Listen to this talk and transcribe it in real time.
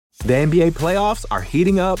The NBA playoffs are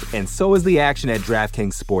heating up, and so is the action at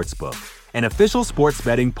DraftKings Sportsbook, an official sports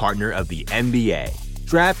betting partner of the NBA.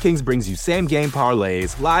 DraftKings brings you same-game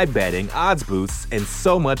parlays, live betting, odds boosts, and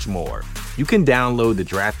so much more. You can download the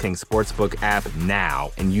DraftKings Sportsbook app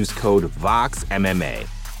now and use code VOXMMA.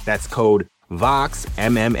 That's code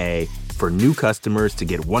VOXMMA for new customers to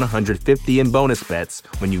get $150 in bonus bets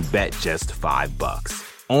when you bet just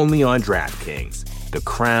 $5. Only on DraftKings. The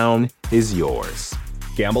crown is yours.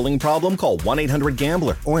 Gambling problem? Call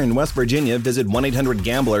 1-800-GAMBLER. Or in West Virginia, visit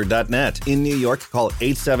 1-800-GAMBLER.net. In New York, call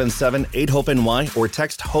 877-8-HOPE-NY or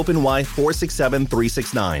text HOPE-NY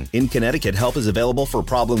 467-369. In Connecticut, help is available for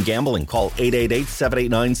problem gambling. Call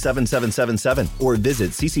 888-789-7777 or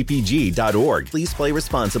visit ccpg.org. Please play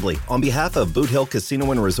responsibly. On behalf of Boot Hill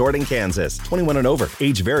Casino and Resort in Kansas, 21 and over.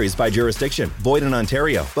 Age varies by jurisdiction. Void in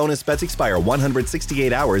Ontario. Bonus bets expire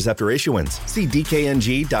 168 hours after issuance. See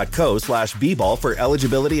dkng.co/bball for eligibility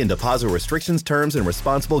and deposit restrictions, terms, and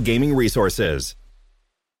responsible gaming resources.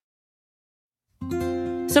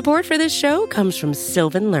 Support for this show comes from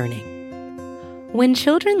Sylvan Learning. When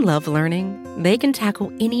children love learning, they can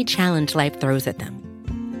tackle any challenge life throws at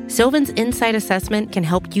them. Sylvan's Insight Assessment can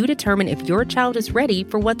help you determine if your child is ready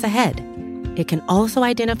for what's ahead. It can also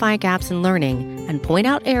identify gaps in learning and point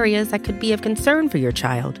out areas that could be of concern for your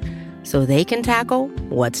child so they can tackle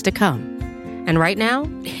what's to come. And right now,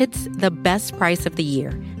 it's the best price of the year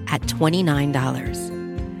at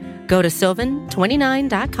 $29. Go to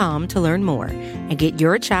sylvan29.com to learn more and get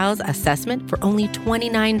your child's assessment for only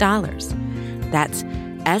 $29. That's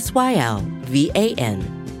SYLVAN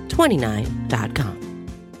 29.com.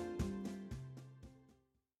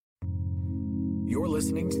 You're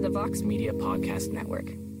listening to the Vox Media Podcast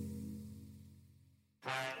Network.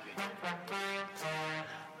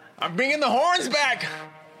 I'm bringing the horns back!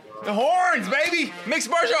 The horns, baby! Mixed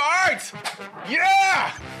martial arts!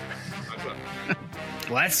 Yeah!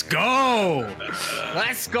 Let's go!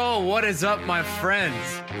 Let's go! What is up, my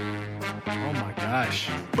friends? Oh my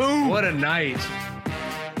gosh. Boom! What a night.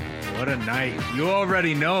 What a night. You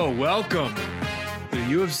already know. Welcome to the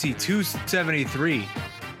UFC 273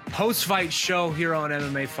 post-fight show here on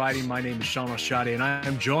MMA Fighting. My name is Sean Rashadi, and I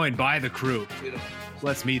am joined by the crew.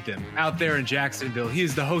 Let's meet them. Out there in Jacksonville, he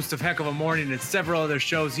is the host of Heck of a Morning and several other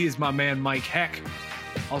shows. He is my man, Mike Heck.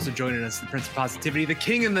 Also joining us, the Prince of Positivity, the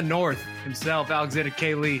King in the North himself, Alexander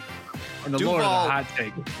K. Lee, and the Duval. Lord of the Hot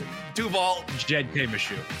Take, Duval. Jed K.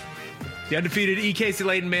 Michoud. The undefeated E. Casey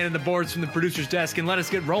Layton man in the boards from the producer's desk. And let us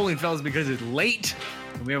get rolling, fellas, because it's late.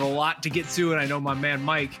 And we have a lot to get to, and I know my man,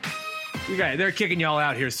 Mike, they're kicking y'all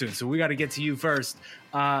out here soon, so we got to get to you first.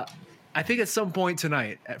 I think at some point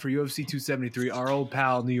tonight for UFC 273, our old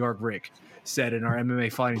pal New York Rick said in our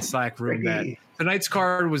MMA Fighting Slack room that tonight's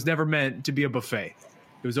card was never meant to be a buffet.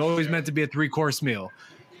 It was always meant to be a 3-course meal.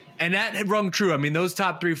 And that had rung true. I mean, those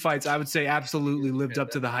top 3 fights, I would say, absolutely lived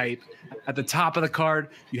up to the hype. At the top of the card,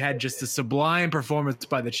 you had just a sublime performance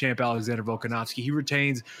by the champ, Alexander Volkanovski. He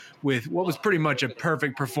retains with what was pretty much a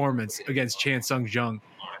perfect performance against Chan Sung Jung.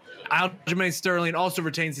 Aljamain Sterling also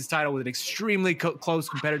retains his title with an extremely close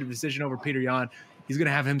competitive decision over Peter Yan. He's going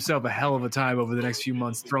to have himself a hell of a time over the next few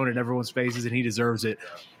months thrown in everyone's faces, and he deserves it.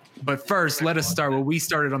 But first, let us start where we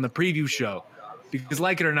started on the preview show. Because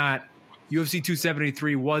like it or not, UFC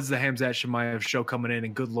 273 was the Khamzat Chimaev show coming in,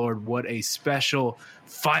 and good Lord, what a special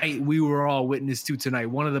fight we were all witness to tonight.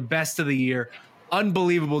 One of the best of the year.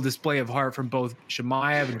 Unbelievable display of heart from both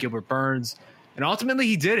Chimaev and Gilbert Burns. And ultimately,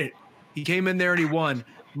 he did it. He came in there and he won.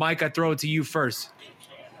 Mike, I throw it to you first.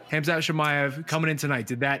 Khamzat Chimaev coming in tonight.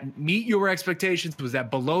 Did that meet your expectations? Was that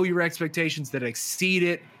below your expectations? Did it exceed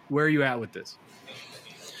it? Where are you at with this?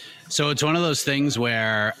 So it's one of those things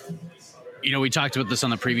where, you know, we talked about this on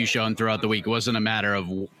the preview show and throughout the week. It wasn't a matter of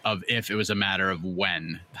if, it was a matter of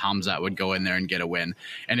when Khamzat would go in there and get a win.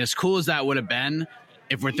 And as cool as that would have been,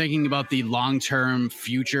 if we're thinking about the long-term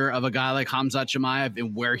future of a guy like Khamzat Chimaev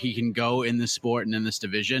and where he can go in this sport and in this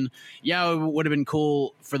division, yeah, it would have been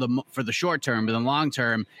cool for the short term, but in the long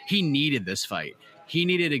term, he needed this fight. He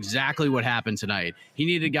needed exactly what happened tonight. He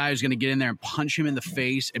needed a guy who's going to get in there and punch him in the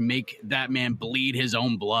face and make that man bleed his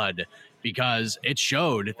own blood, because it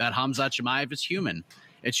showed that Khamzat Chimaev is human.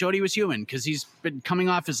 It showed he was human because he's been coming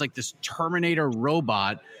off as like this Terminator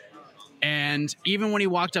robot. And even when he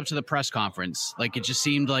walked up to the press conference, like, it just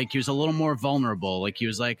seemed like he was a little more vulnerable. Like, he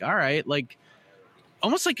was like, all right, like,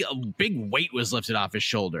 almost like a big weight was lifted off his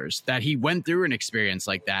shoulders, that he went through an experience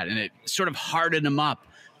like that. And it sort of hardened him up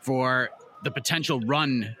for the potential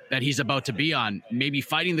run that he's about to be on, maybe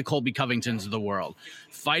fighting the Colby Covingtons of the world,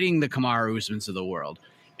 fighting the Kamaru Usmans of the world.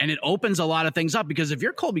 And it opens a lot of things up, because if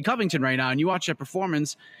you're Colby Covington right now and you watch that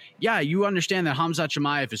performance, yeah, you understand that Khamzat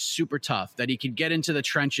Chimaev is super tough, that he could get into the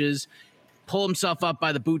trenches, pull himself up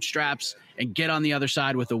by the bootstraps, and get on the other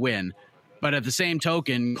side with a win. But at the same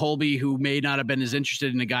token, Colby, who may not have been as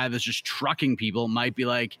interested in a guy that's just trucking people, might be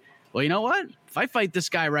like, well, you know what? If I fight this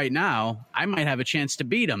guy right now, I might have a chance to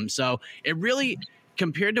beat him. So it really,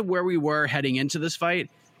 compared to where we were heading into this fight,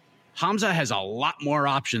 Khamzat has a lot more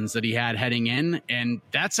options that he had heading in, and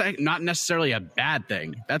that's not necessarily a bad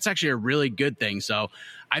thing. That's actually a really good thing. So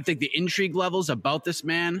I think the intrigue levels about this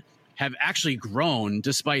man have actually grown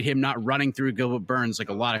despite him not running through Gilbert Burns like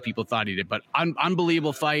a lot of people thought he did. But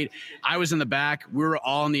unbelievable fight. I was in the back. We were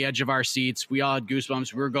all on the edge of our seats. We all had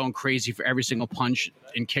goosebumps. We were going crazy for every single punch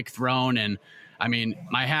and kick thrown. And I mean,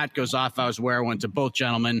 my hat goes off. I was where I went to both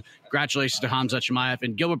gentlemen. Congratulations to Khamzat Chimaev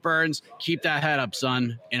and Gilbert Burns. Keep that head up,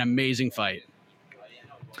 son. An amazing fight.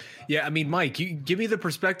 Yeah, I mean, Mike, you give me the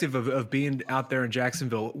perspective of being out there in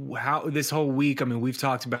Jacksonville. How this whole week, I mean, we've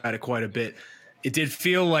talked about it quite a bit. It did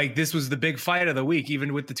feel like this was the big fight of the week,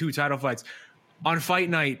 even with the 2 title fights. On fight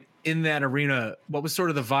night in that arena, what was sort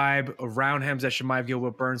of the vibe around Khamzat Chimaev,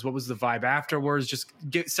 Gilbert Burns? What was the vibe afterwards? Just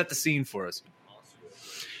set the scene for us.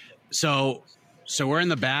 So we're in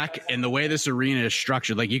the back, and the way this arena is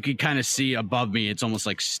structured, like you could kind of see above me, it's almost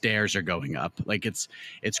like stairs are going up. Like it's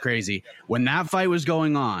crazy. When that fight was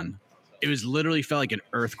going on, it was literally felt like an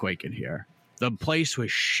earthquake in here. The place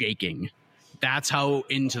was shaking. That's how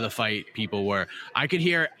into the fight people were. I could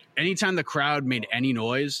hear anytime the crowd made any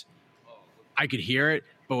noise, I could hear it.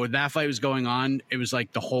 But when that fight was going on, it was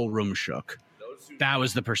like the whole room shook. That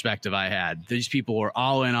was the perspective I had. These people were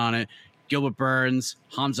all in on it. Gilbert Burns,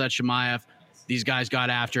 Khamzat Chimaev, these guys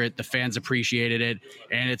got after it. The fans appreciated it.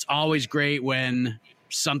 And it's always great when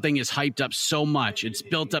something is hyped up so much. It's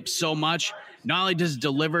built up so much. Not only does it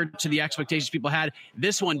deliver to the expectations people had,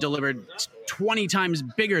 this one delivered 20 times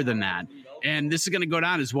bigger than that. And this is going to go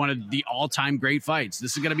down as one of the all-time great fights.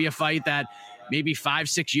 This is going to be a fight that maybe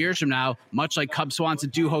 5-6 years from now, much like Cub Swanson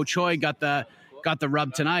and Doo Ho Choi got the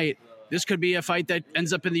rub tonight, this could be a fight that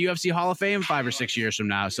ends up in the UFC Hall of Fame 5 or 6 years from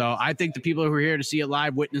now. So I think the people who are here to see it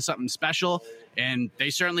live witnessed something special, and they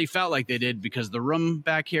certainly felt like they did, because the room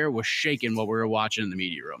back here was shaking while we were watching in the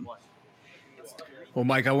media room. Well,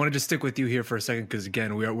 Mike, I wanted to stick with you here for a second because,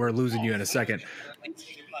 again, we're losing you in a second.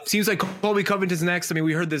 Seems like Colby Covington's next. I mean,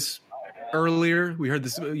 we heard this earlier. We heard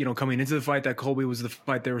this, coming into the fight, that Colby was the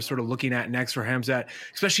fight they were sort of looking at next for Khamzat,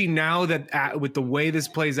 especially now that with the way this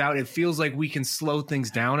plays out, it feels like we can slow things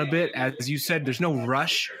down a bit. As you said, there's no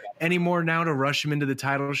rush anymore now to rush him into the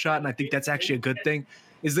title shot, and I think that's actually a good thing.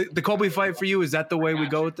 Is the Colby fight for you, is that the way we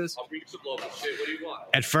go with this?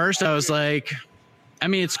 At first, I was like, I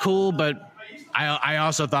mean, it's cool, but I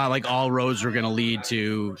also thought like all roads were going to lead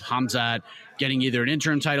to Khamzat getting either an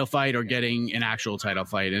interim title fight or getting an actual title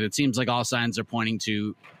fight. And it seems like all signs are pointing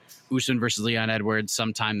to Usman versus Leon Edwards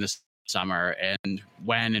sometime this summer, and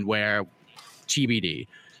when and where, TBD.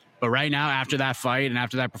 But right now, after that fight and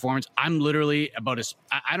after that performance, I'm literally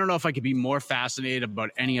I don't know if I could be more fascinated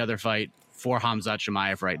about any other fight for Khamzat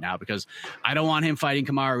Chimaev right now, because I don't want him fighting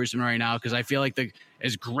Kamaru Usman right now, because I feel like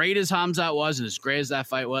as great as Khamzat was and as great as that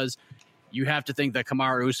fight was, you have to think that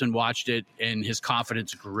Kamaru Usman watched it and his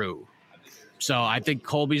confidence grew. So I think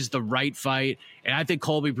Colby's the right fight, and I think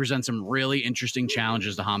Colby presents some really interesting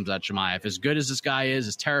challenges to Khamzat Chimaev. As good as this guy is,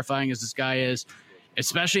 as terrifying as this guy is,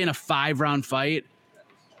 especially in a 5-round fight,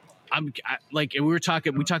 we talk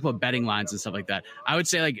about betting lines and stuff like that. I would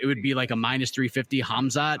say like it would be like a -350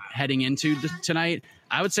 Khamzat heading into tonight.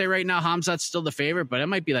 I would say right now Khamzat's still the favorite, but it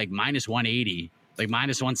might be like -180, like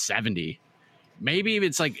 -170. Maybe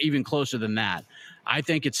it's like even closer than that. I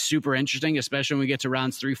think it's super interesting, especially when we get to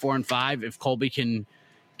rounds 3, 4, and 5, if Colby can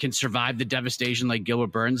survive the devastation like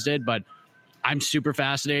Gilbert Burns did. But I'm super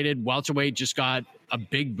fascinated. Welterweight just got a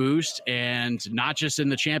big boost, and not just in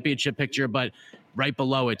the championship picture, but right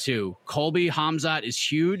below it too. Colby Khamzat is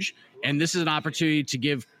huge, and this is an opportunity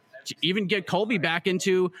to even get Colby back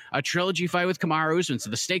into a trilogy fight with Kamaru Usman. So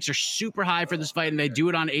the stakes are super high for this fight, and they do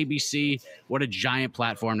it on ABC. What a giant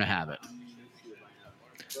platform to have it.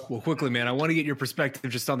 Well, quickly, man, I want to get your perspective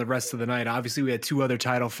just on the rest of the night. Obviously, we had 2 other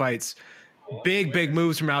title fights. Big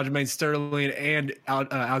moves from Aljamain Sterling and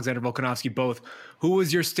Alexander Volkanovski both. Who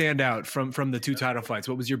was your standout from the 2 title fights?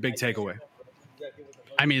 What was your big takeaway?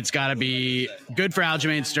 I mean, it's got to be good for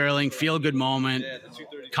Aljamain Sterling. Feel good moment.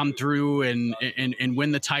 Come through and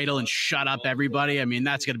win the title and shut up everybody. I mean,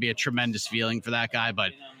 that's going to be a tremendous feeling for that guy.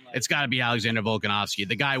 But it's got to be Alexander Volkanovski.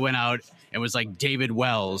 The guy went out and was like David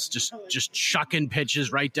Wells, just chucking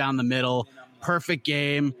pitches right down the middle. Perfect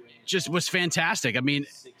game. Just was fantastic. I mean,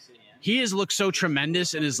 he has looked so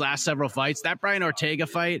tremendous in his last several fights. That Brian Ortega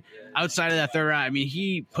fight, outside of that third round, I mean,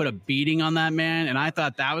 he put a beating on that man, and I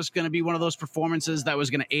thought that was going to be one of those performances that was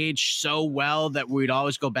going to age so well that we'd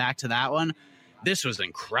always go back to that one. This was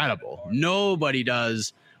incredible. Nobody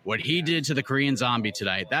does what he did to the Korean Zombie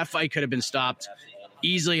tonight. That fight could have been stopped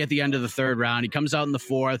easily at the end of the third round. He comes out in the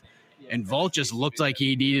fourth, and Volk just looked like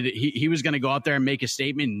he needed it. He was going to go out there and make a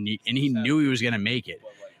statement, and he knew he was going to make it.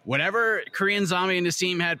 Whatever Korean Zombie and his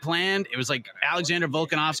team had planned, it was like Alexander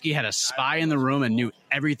Volkanovski had a spy in the room and knew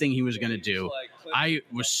everything he was going to do. I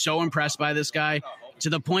was so impressed by this guy, to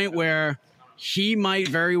the point where he might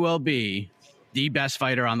very well be the best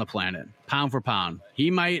fighter on the planet, pound for pound. He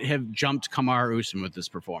might have jumped Kamaru Usman with this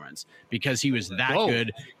performance because he was that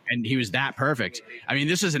good and he was that perfect. I mean,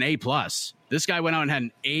 this is an A+. This guy went out and had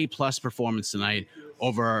an A+ performance tonight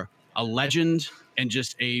over a legend and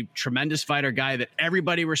just a tremendous fighter, guy that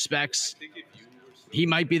everybody respects. He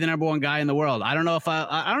might be the number one guy in the world. I don't know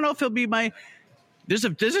if he'll be my. There's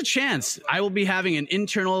a chance I will be having an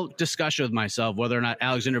internal discussion with myself whether or not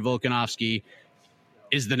Alexander Volkanovski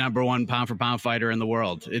is the number one pound for pound fighter in the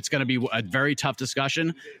world. It's going to be a very tough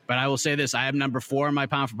discussion, but I will say this: I have number 4 in my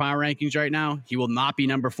pound for pound rankings right now. He will not be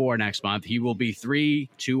number 4 next month. He will be 3,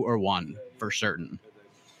 2, or 1 for certain.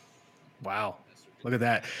 Wow. Look at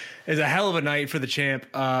that. It's a hell of a night for the champ,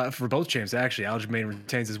 for both champs, actually. Aljamain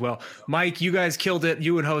retains as well. Mike, you guys killed it.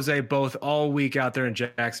 You and Jose both all week out there in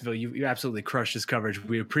Jacksonville. You absolutely crushed this coverage.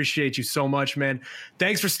 We appreciate you so much, man.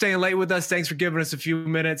 Thanks for staying late with us. Thanks for giving us a few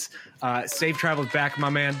minutes. Safe travels back,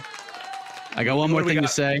 my man. I got one more thing to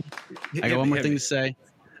say.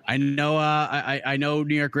 I know I know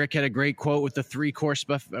New York Rick had a great quote with the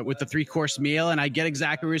 3-course meal, and I get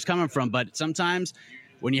exactly where he's coming from, but sometimes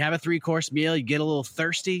when you have a 3-course meal, you get a little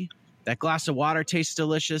thirsty. That glass of water tastes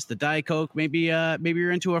delicious. The Diet Coke, maybe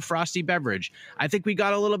you're into a frosty beverage. I think we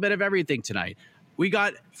got a little bit of everything tonight. We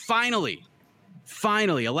got finally,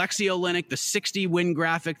 Alexei Oleinik, the 60-win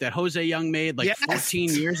graphic that Jose Young made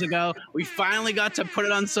 14 years ago. We finally got to put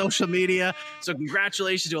it on social media. So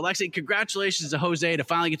congratulations to Alexei. Congratulations to Jose to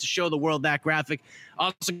finally get to show the world that graphic.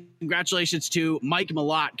 Also, congratulations to Mike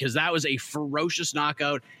Malott, because that was a ferocious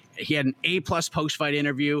knockout. He had an A+ post-fight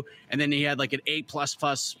interview, and then he had like an A++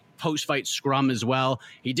 post-fight scrum as well.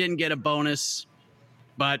 He didn't get a bonus,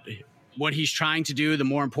 but what he's trying to do, the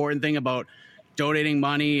more important thing about donating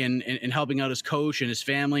money and helping out his coach and his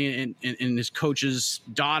family and his coach's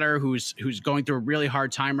daughter, who's going through a really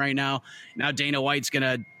hard time right now. Now Dana White's going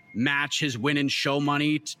to match his win and show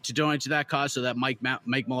money to donate to that cause so that Mike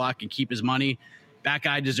Malott can keep his money. That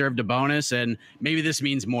guy deserved a bonus, and maybe this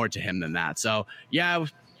means more to him than that. So, yeah,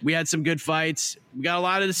 we had some good fights. We got a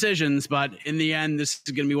lot of decisions, but in the end, this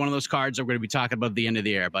is going to be one of those cards that we're going to be talking about at the end of the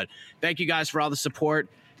year. But thank you guys for all the support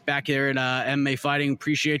back here at MMA Fighting.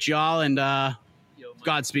 Appreciate y'all, and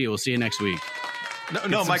Godspeed. We'll see you next week.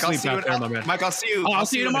 No, Mike, I'll see you. Mike, I'll see you. I'll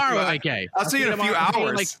see you tomorrow, AK. I'll see you in a few hours.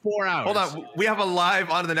 In like 4 hours. Hold on. We have a live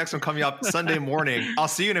on to the next one coming up Sunday morning. I'll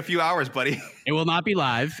see you in a few hours, buddy. It will not be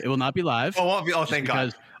live. Oh, won't be. Oh, thank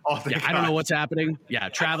God. I don't know what's happening. Yeah,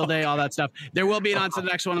 travel day, all that stuff. There will be an on to the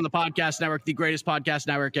next one on the podcast network, the greatest podcast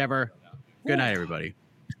network ever. Good night, everybody.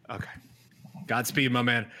 Okay. Godspeed, my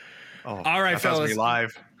man. Oh, all right, fellas.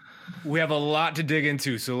 Live. We have a lot to dig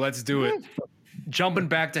into, so let's do it. Jumping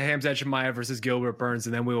back to Khamzat Chimaev versus Gilbert Burns,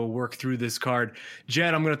 and then we will work through this card.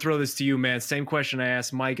 Jed, I'm going to throw this to you, man. Same question I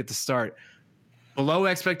asked Mike at the start. Below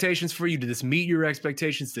expectations for you? Did this meet your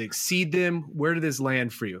expectations? Did it exceed them? Where did this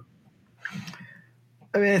land for you?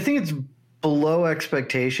 I mean, I think it's below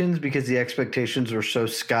expectations because the expectations were so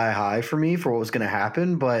sky high for me for what was going to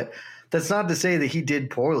happen. But that's not to say that he did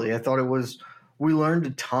poorly. I thought we learned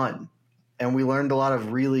a ton, and we learned a lot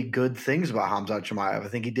of really good things about Khamzat Chimaev. I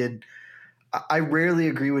think he did. I rarely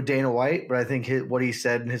agree with Dana White, but I think what he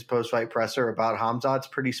said in his post-fight presser about Khamzat's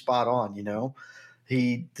pretty spot on. You know,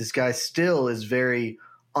 this guy still is very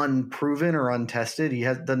unproven or untested. He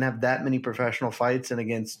doesn't have that many professional fights, and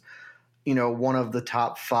against one of the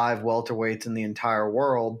top 5 welterweights in the entire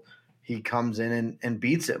world, he comes in and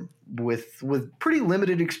beats him with pretty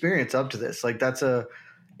limited experience up to this. Like, that's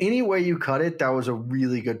any way you cut it, that was a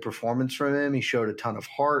really good performance from him. He showed a ton of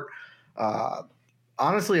heart.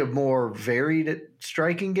 Honestly, a more varied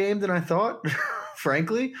striking game than I thought,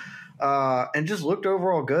 frankly, and just looked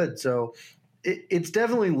overall good. So it's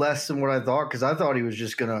definitely less than what I thought, because I thought he was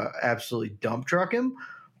just going to absolutely dump truck him.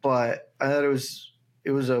 But I thought it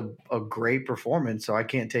was a great performance, so I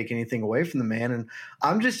can't take anything away from the man. And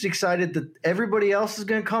I'm just excited that everybody else is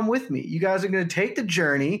going to come with me. You guys are going to take the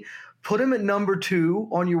journey, put him at number 2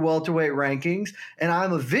 on your welterweight rankings, and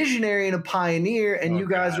I'm a visionary and a pioneer, and you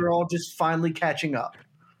guys are all just finally catching up.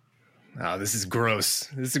 Oh, this is gross.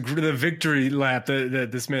 The victory lap that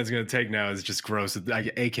this man's going to take now is just gross.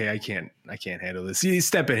 AK, I can't handle this. You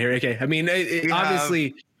step in here, AK. I mean,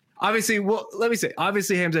 obviously, well, let me say,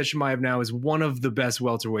 obviously, Khamzat Chimaev now is one of the best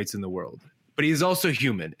welterweights in the world, but he is also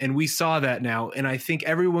human, and we saw that now, and I think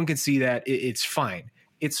everyone can see that it's fine.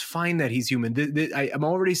 It's fine that he's human. I'm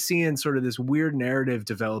already seeing sort of this weird narrative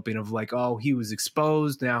developing of like, oh, he was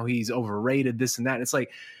exposed, now he's overrated, this and that. And it's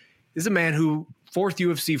like, this is a man who, 4th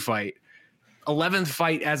UFC fight, 11th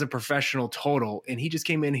fight as a professional total, and he just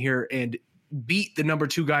came in here and beat the number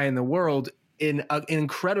 2 guy in the world in an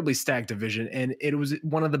incredibly stacked division, and it was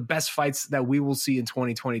one of the best fights that we will see in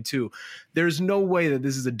 2022. There's no way that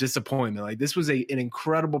this is a disappointment. Like, this was an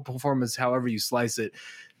incredible performance, however you slice it.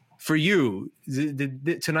 For you,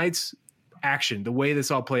 tonight's action, the way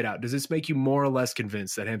this all played out, does this make you more or less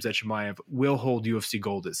convinced that Khamzat Chimaev will hold UFC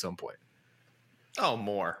gold at some point? Oh,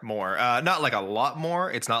 more. Not like a lot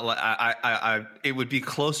more. It's not like it would be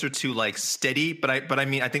closer to like steady, but I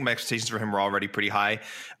mean, I think my expectations for him were already pretty high.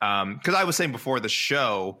 Because I was saying before the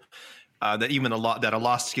show that even a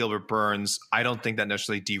loss to Gilbert Burns, I don't think that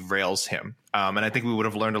necessarily derails him. And I think we would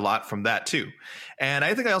have learned a lot from that too. And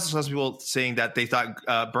I think I also saw some people saying that they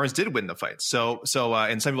thought Burns did win the fight. So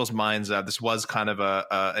in some people's minds, this was kind of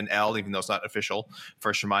an L, even though it's not official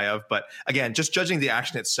for Chimaev. But again, just judging the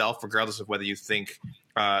action itself, regardless of whether you think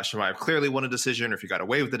Chimaev clearly won a decision or if you got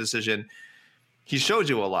away with the decision, he showed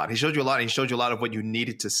you a lot. He showed you a lot of what you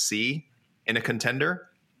needed to see in a contender.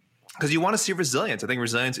 Because you want to see resilience. I think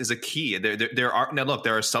resilience is a key. There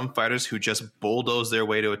are some fighters who just bulldoze their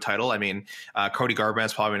way to a title. I mean, Cody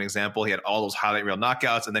Garbrandt's probably an example. He had all those highlight reel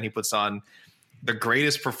knockouts, and then he puts on the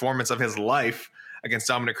greatest performance of his life against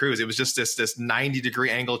Dominic Cruz. It was just this 90-degree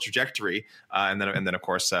angle trajectory, and then of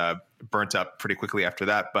course burnt up pretty quickly after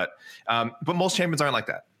that. But most champions aren't like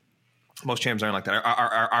that.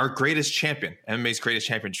 Our greatest champion, MMA's greatest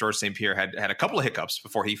champion, Georges St. Pierre, had a couple of hiccups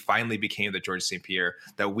before he finally became the Georges St. Pierre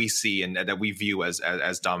that we see and that we view as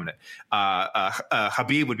dominant.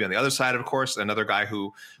 Khabib would be on the other side, of course, another guy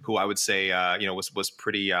who I would say was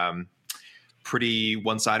pretty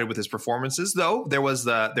one-sided with his performances. Though there was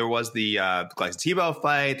the Gleison Tebow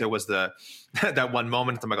fight, there was that one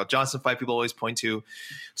moment, the Michael Johnson fight people always point to.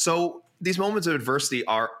 So these moments of adversity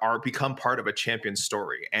are become part of a champion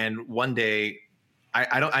story. And one day,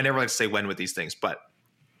 I never like to say when with these things, but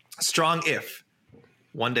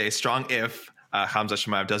one day, Khamzat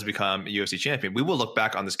Chimaev does become a UFC champion, we will look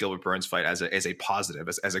back on this Gilbert Burns fight as a positive,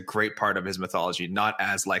 as a great part of his mythology, not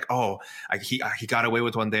as like, he got away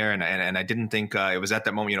with one there, and I didn't think it was at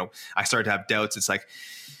that moment. I started to have doubts. It's like,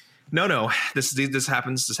 no, this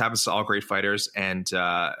happens. This happens to all great fighters, and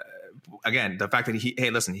again, the fact that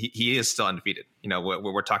he is still undefeated.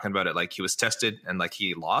 We're talking about it like he was tested and like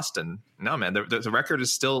he lost, and no, man, the record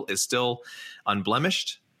is still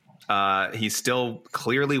unblemished. He's still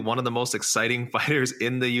clearly one of the most exciting fighters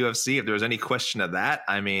in the UFC. If there's any question of that,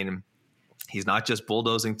 I mean, he's not just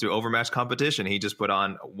bulldozing through overmatched competition. He just put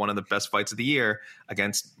on one of the best fights of the year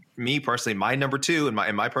against me personally, my number 2 in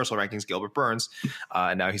my personal rankings, Gilbert Burns.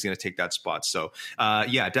 And now he's going to take that spot. So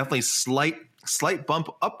definitely slight bump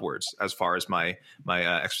upwards as far as my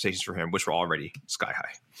expectations for him, which were already sky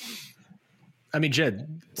high. I mean,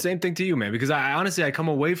 Jed, same thing to you, man, because I honestly come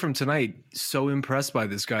away from tonight so impressed by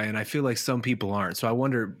this guy, and I feel like some people aren't. So I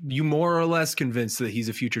wonder, you more or less convinced that he's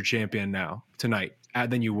a future champion now, tonight,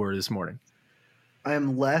 than you were this morning? I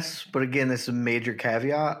am less, but again, this is a major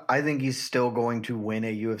caveat. I think he's still going to win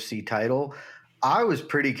a UFC title. I was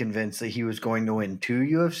pretty convinced that he was going to win 2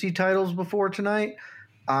 UFC titles before tonight.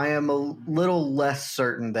 I am a little less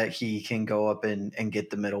certain that he can go up and get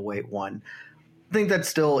the middleweight one. I think that's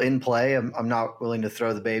still in play. I'm not willing to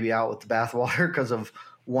throw the baby out with the bathwater because of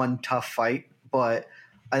one tough fight, but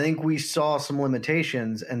I think we saw some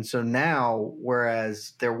limitations. And so now,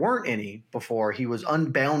 whereas there weren't any before, he was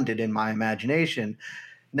unbounded in my imagination.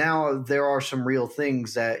 Now there are some real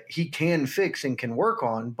things that he can fix and can work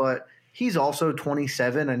on, but he's also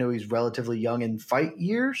 27. I know he's relatively young in fight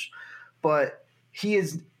years, but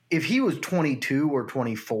if he was 22 or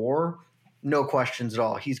 24, no questions at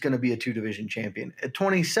all, he's going to be a 2-division champion. At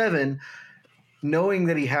 27, knowing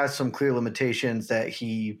that he has some clear limitations, that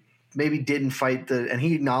he maybe didn't fight and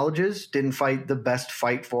he acknowledges, didn't fight the best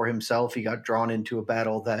fight for himself. He got drawn into a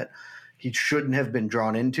battle that he shouldn't have been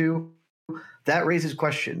drawn into. That raises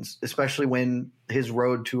questions, especially when his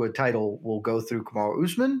road to a title will go through Kamaru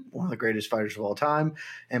Usman, one of the greatest fighters of all time,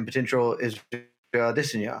 and potential is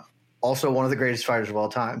Adesanya, also one of the greatest fighters of all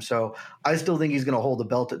time. So I still think he's going to hold the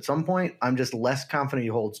belt at some point. I'm just less confident he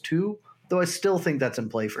holds 2, though I still think that's in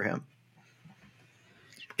play for him.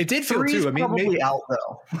 It did feel Three's too. I mean, probably maybe out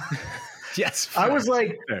though. yes. I was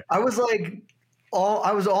like, Fair. I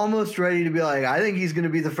was almost ready to be like, I think he's going to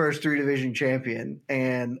be the first 3 division champion,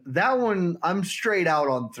 and that one I'm straight out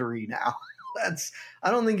on 3 now.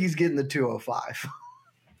 I don't think he's getting the 205.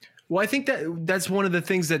 Well, I think that's one of the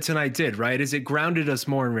things that tonight did, right? Is it grounded us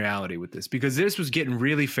more in reality with this, because this was getting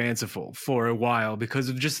really fanciful for a while because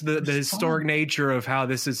of just the historic nature of how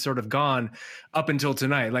this has sort of gone up until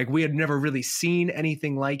tonight. Like, we had never really seen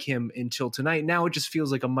anything like him until tonight. Now it just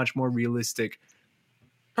feels like a much more realistic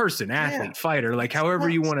person, athlete, fighter, like however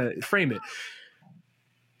you want to frame it.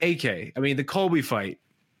 AK, I mean, the Colby fight,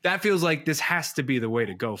 that feels like this has to be the way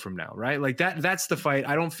to go from now, right? Like that's the fight.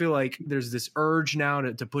 I don't feel like there's this urge now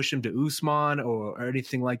to push him to Usman or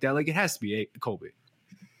anything like that. Like, it has to be Colby.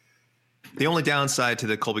 The only downside to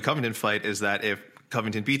the Colby Covington fight is that if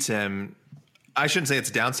Covington beats him, I shouldn't say it's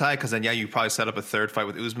a downside, because then, you probably set up a third fight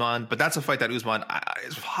with Usman. But that's a fight that Usman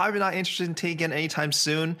is probably not interested in taking anytime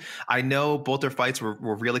soon. I know both their fights were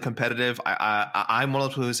really competitive. I'm one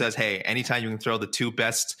of those who says, hey, anytime you can throw the 2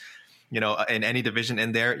 best, in any division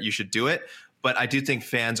in there, you should do it. But I do think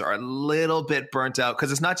fans are a little bit burnt out,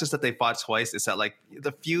 because it's not just that they fought twice. It's that, like,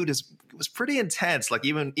 the feud was pretty intense. Like,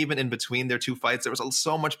 even in between their 2 fights, there was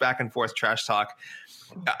so much back and forth trash talk.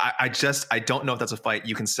 I don't know if that's a fight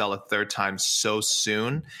you can sell a third time so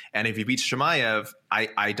soon. And if he beats Chimaev,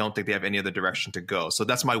 I don't think they have any other direction to go. So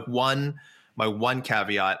that's my one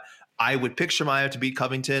caveat. I would pick Chimaev to beat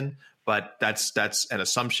Covington, but that's an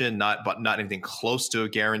assumption, not anything close to a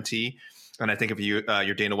guarantee. And I think if you're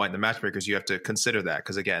Dana White and the matchmakers, you have to consider that,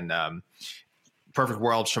 because again, perfect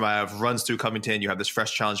world, Chimaev runs through Covington. You have this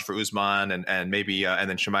fresh challenge for Usman, and maybe and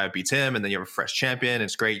then Chimaev beats him, and then you have a fresh champion.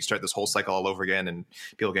 It's great. You start this whole cycle all over again, and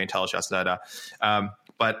people getting teleshots.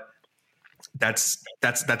 But that's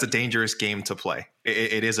a dangerous game to play.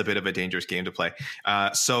 It is a bit of a dangerous game to play.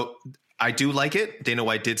 So I do like it. Dana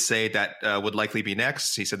White did say that would likely be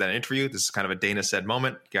next. He said that in an interview. This is kind of a Dana said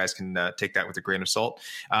moment. You guys can take that with a grain of salt.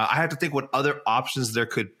 I have to think what other options there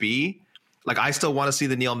could be. Like, I still want to see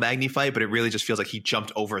the Neil Magny fight, but it really just feels like he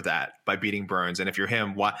jumped over that by beating Burns. And if you're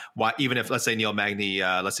him, why even if, let's say, Neil Magny,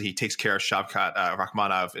 let's say he takes care of Shavkat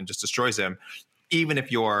Rakhmonov and just destroys him, even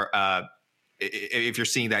if you're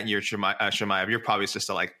seeing that in your Chimaev, you're probably just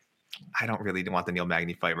still like, I don't really want the Neil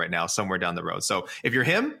Magny fight right now, somewhere down the road. So if you're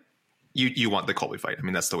him, you want the Colby fight. I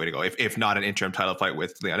mean, that's the way to go. If not an interim title fight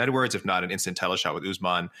with Leon Edwards, if not an instant title shot with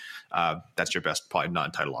Usman, that's your best probably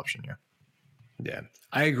non-title option here. Yeah,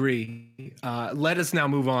 I agree. Let us now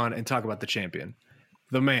move on and talk about the champion,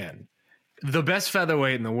 the man, the best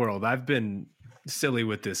featherweight in the world. I've been silly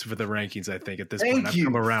with this for the rankings, I think, at this point. I've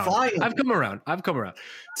come around. I've come around.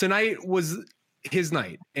 Tonight was his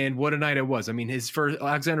night, and what a night it was. I mean,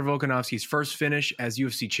 Alexander Volkanovski's first finish as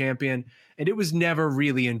UFC champion, and it was never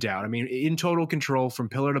really in doubt. I mean, in total control from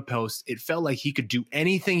pillar to post. It felt like he could do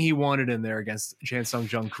anything he wanted in there against Chan Sung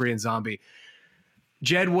Jung, Korean Zombie.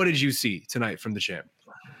 Jed, what did you see tonight from the champ?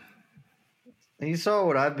 You saw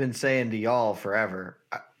what I've been saying to y'all forever.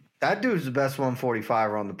 That dude's the best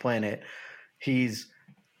 145er on the planet.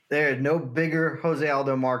 There's no bigger Jose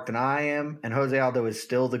Aldo mark than I am, and Jose Aldo is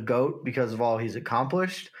still the GOAT because of all he's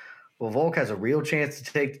accomplished. Well, Volk has a real chance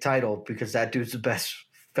to take the title because that dude's the best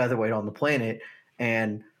featherweight on the planet.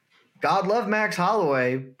 And God love Max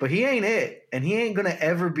Holloway, but he ain't it, and he ain't going to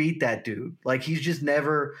ever beat that dude. Like, he's just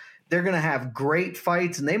never – they're going to have great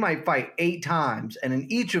fights, and they might fight 8 times, and in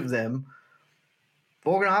each of them,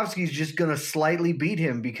 Volkanovski's just going to slightly beat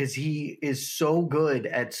him because he is so good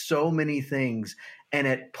at so many things and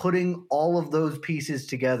at putting all of those pieces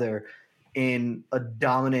together in a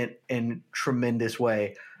dominant and tremendous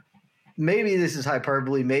way. Maybe this is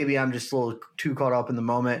hyperbole. Maybe I'm just a little too caught up in the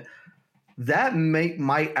moment. That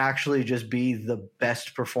might actually just be the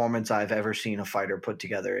best performance I've ever seen a fighter put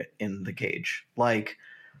together in the cage. Like,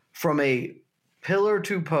 from a pillar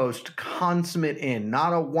to post, consummate in,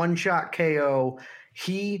 not a one-shot KO.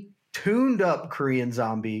 He tuned up Korean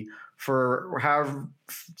Zombie for however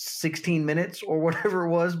 16 minutes or whatever it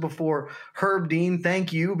was before Herb Dean.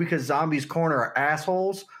 Thank you, because Zombie's corner are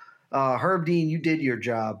assholes. Herb Dean, you did your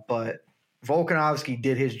job, but Volkanovski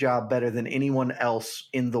did his job better than anyone else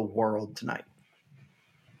in the world tonight.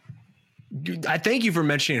 I thank you for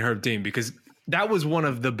mentioning Herb Dean, because that was one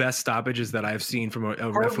of the best stoppages that I've seen from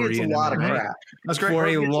a referee. Gets a lot of crap. That's great. For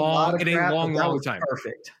a long time.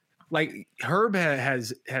 Perfect. Like, Herb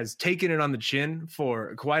has taken it on the chin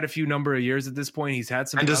for quite a few number of years at this point. He's had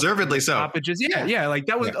some, and deservedly so, stoppages. Yeah. Like,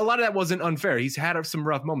 that was a lot of that wasn't unfair. He's had some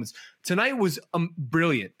rough moments. Tonight was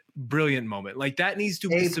brilliant brilliant moment. Like that needs to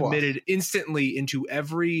be submitted instantly into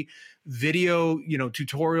every video,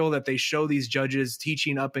 tutorial that they show these judges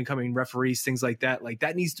teaching up and coming referees, things like that. Like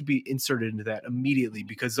that needs to be inserted into that immediately,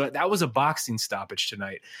 because that was a boxing stoppage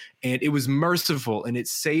tonight and it was merciful and it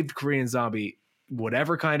saved Korean Zombie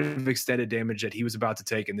whatever kind of extended damage that he was about to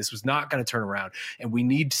take. And this was not going to turn around. And we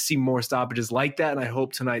need to see more stoppages like that. And I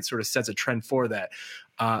hope tonight sort of sets a trend for that.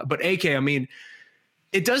 But AK, I mean,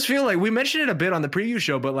 it does feel like we mentioned it a bit on the preview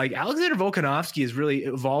show, but like Alexander Volkanovski is really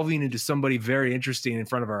evolving into somebody very interesting in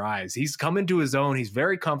front of our eyes. He's come into his own. He's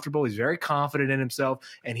very comfortable. He's very confident in himself.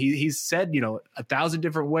 And he's said, 1,000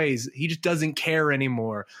 different ways. He just doesn't care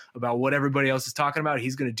anymore about what everybody else is talking about.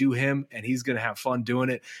 He's going to do him and he's going to have fun doing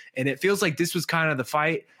it. And it feels like this was kind of the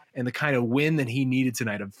fight and the kind of win that he needed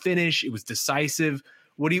tonight. A finish. It was decisive.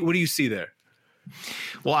 What do you see there?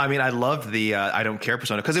 Well, I mean, I loved the I don't care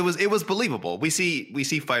persona because it was believable. We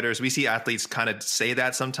see fighters, we see athletes kind of say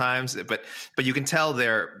that sometimes, but you can tell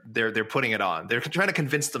they're putting it on. They're trying to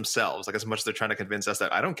convince themselves, like as much as they're trying to convince us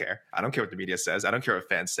that I don't care what the media says, I don't care what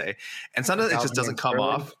fans say, and sometimes it just doesn't come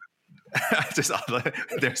off.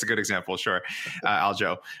 There's a good example, sure,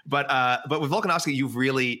 Aljo. But with Volkanovski, you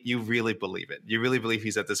really believe it. You really believe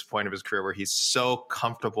he's at this point of his career where he's so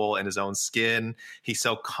comfortable in his own skin. He's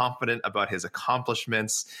so confident about his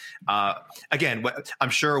accomplishments. Again, I'm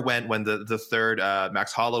sure when the third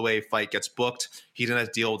Max Holloway fight gets booked, he's gonna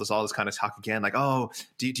deal with all this kind of talk again, like, oh,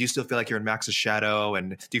 do you still feel like you're in Max's shadow,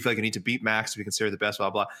 and do you feel like you need to beat Max to be considered the best, blah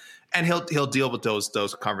blah. And he'll deal with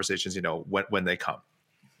those conversations, when they come.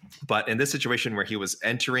 But in this situation where he was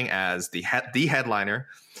entering as the headliner,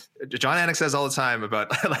 John Anik says all the time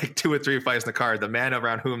about like 2 or 3 fights in the card, the man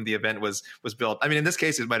around whom the event was built. I mean, in this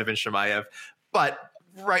case, it might have been Chimaev, but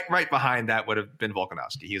right behind that would have been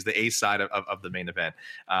Volkanovski. He was the A side of the main event.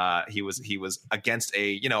 He was against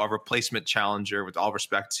a replacement challenger, with all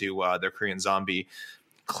respect to their Korean Zombie.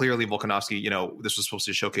 Clearly, Volkanovski, this was supposed to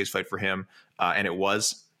be a showcase fight for him, and it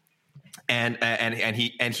was. And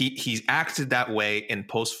he's acted that way in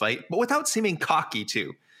post fight, but without seeming cocky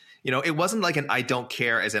too. It wasn't like an I don't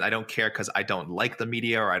care, as in I don't care because I don't like the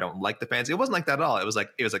media or I don't like the fans. It wasn't like that at all. It was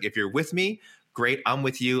like if you're with me, great, I'm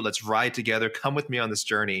with you. Let's ride together. Come with me on this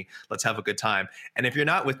journey. Let's have a good time. And if you're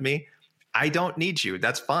not with me, I don't need you.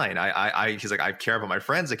 That's fine. He's like, I care about my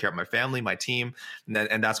friends. I care about my family, my team,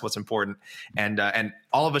 and that's what's important. And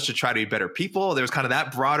all of us should try to be better people. There was kind of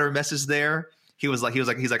that broader message there. He's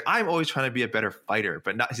like, I'm always trying to be a better fighter,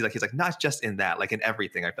 but not, he's like, not just in that, like in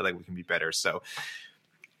everything, I feel like we can be better. So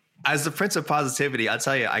as the Prince of Positivity, I'll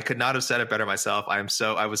tell you, I could not have said it better myself. I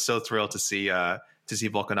was so thrilled to see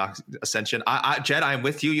Volkanovski ascension. Jed, I'm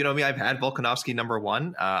with you. You know me, I've had Volkanovski number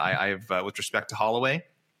 1. I've with respect to Holloway,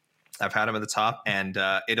 I've had him at the top, and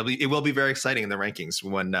it will be very exciting in the rankings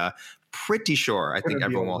when pretty sure I think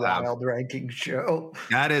everyone will have wild ranking show.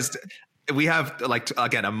 That is. We have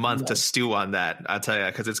a month to stew on that. I'll tell you,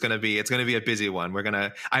 because it's gonna be a busy one.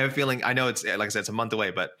 I have a feeling. I know it's like I said, it's a month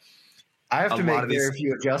away, but I have to make very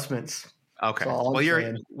few adjustments. Okay. Well,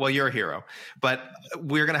 you're a hero, but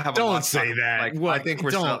we're gonna have. Don't say that. I think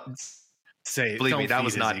we're. Don't say. Believe me, that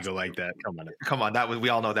was not ego like that. Come on. That was. We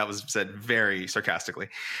all know that was said very sarcastically.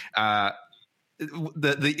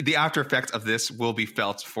 The after effects of this will be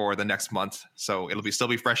felt for the next month, so it'll still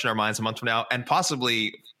be fresh in our minds a month from now, and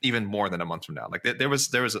possibly even more than a month from now. Like there was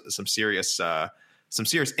some serious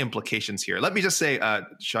implications here. Let me just say,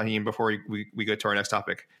 Shaheen, before we go to our next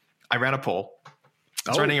topic, I ran a poll.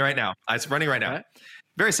 It's running right now. Okay.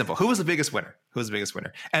 Very simple. Who was the biggest winner?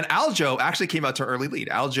 And Aljo actually came out to an early lead.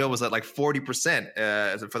 Aljo was at like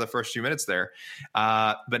 40% for the first few minutes there,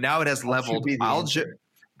 but now it has leveled.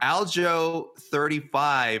 Aljo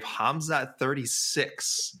 35, Khamzat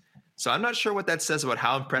 36. So I'm not sure what that says about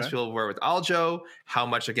how impressed people were with Aljo, how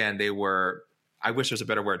much, again, they were, I wish there's a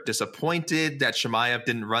better word, disappointed that Chimaev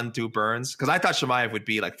didn't run through Burns. Because I thought Chimaev would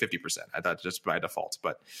be like 50%. I thought just by default.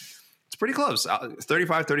 But it's pretty close.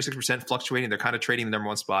 35, 36% fluctuating. They're kind of trading the number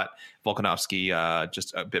 1 spot. Volkanovski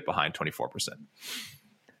just a bit behind, 24%.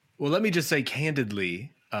 Well, let me just say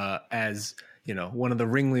candidly, as one of the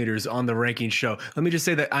ringleaders on the ranking show, let me just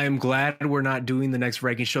say that I am glad we're not doing the next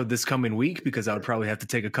ranking show this coming week, because I would probably have to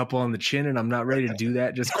take a couple on the chin, and I'm not ready to do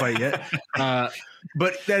that just quite yet.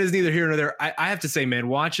 But that is neither here nor there. I have to say, man,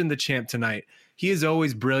 watching the champ tonight, he is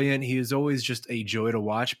always brilliant. He is always just a joy to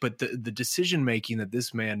watch. But the decision making that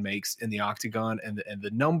this man makes in the octagon and the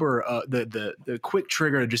number, the quick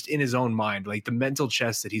trigger just in his own mind, like the mental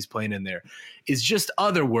chess that he's playing in there, is just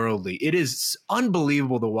otherworldly. It is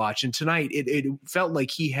unbelievable to watch. And tonight, it felt like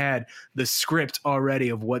he had the script already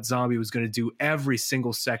of what Zombie was going to do every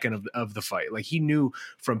single second of the fight. Like he knew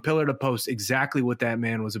from pillar to post exactly what that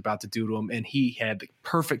man was about to do to him, and he had the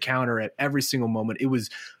perfect counter at every single moment. It was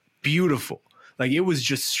beautiful. Like it was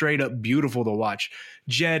just straight up beautiful to watch.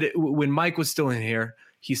 Jed, when Mike was still in here,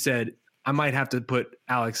 he said, I might have to put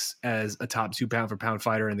Alex as a top 2 pound for pound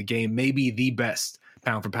fighter in the game, maybe the best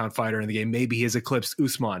pound for pound fighter in the game. Maybe he has eclipsed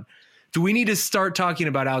Usman. Do we need to start talking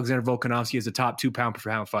about Alexander Volkanovski as a top 2 pound for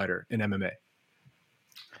pound fighter in MMA?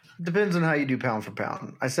 Depends on how you do pound for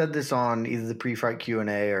pound. I said this on either the pre-fight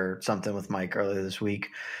Q&A or something with Mike earlier this week.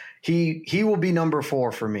 He will be number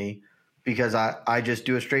 4 for me, because I just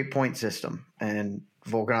do a straight point system, and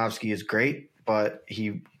Volkanovski is great, but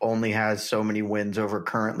he only has so many wins over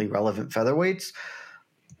currently relevant featherweights.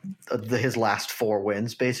 His last 4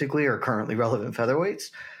 wins basically are currently relevant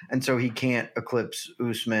featherweights. And so he can't eclipse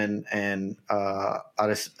Usman and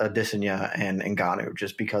Adesanya and Ngannou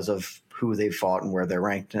just because of who they fought and where they're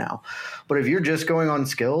ranked now. But if you're just going on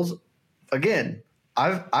skills, again,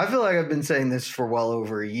 I feel like I've been saying this for well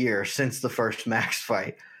over a year since the first Max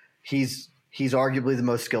fight. He's arguably the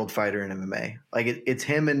most skilled fighter in MMA. Like it's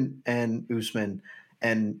him and Usman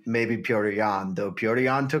and maybe Petr Yan, though Petr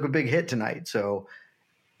Yan took a big hit tonight. So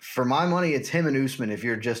for my money, it's him and Usman if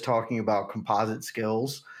you're just talking about composite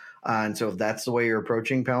skills. And so if that's the way you're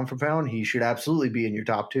approaching pound for pound, he should absolutely be in your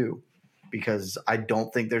top 2, because I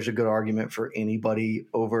don't think there's a good argument for anybody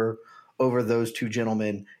over those 2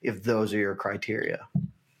 gentlemen if those are your criteria.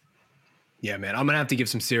 Yeah, man, I'm going to have to give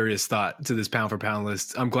some serious thought to this pound for pound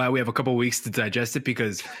list. I'm glad we have a couple weeks to digest it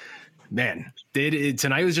because, man,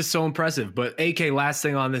 tonight was just so impressive. But AK, last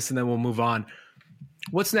thing on this, and then we'll move on.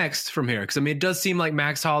 What's next from here? Because, I mean, it does seem like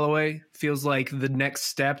Max Holloway feels like the next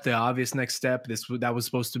step, the obvious next step. That was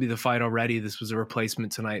supposed to be the fight already. This was a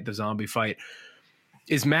replacement tonight, the Zombie fight.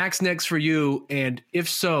 Is Max next for you? And if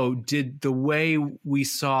so, did the way we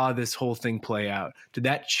saw this whole thing play out, did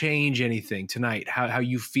that change anything tonight? How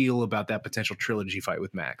you feel about that potential trilogy fight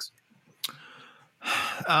with Max?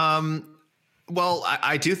 Well,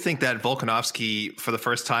 I do think that Volkanovski, for the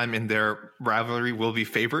first time in their rivalry, will be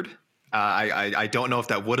favored. I don't know if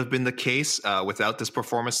that would have been the case without this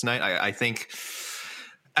performance tonight. I think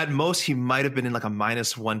at most he might have been in like a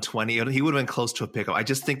minus 120. He would have been close to a pickup. I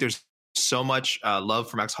just think there's so much love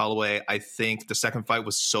for Max Holloway. I think the second fight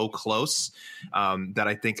was so close that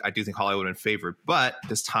I do think Holloway would have been favored. But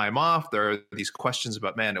this time off, there are these questions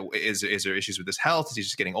about, man, is there issues with his health? Is he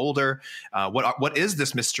just getting older? What is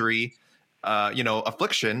this mystery?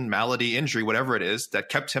 Affliction, malady, injury, whatever it is that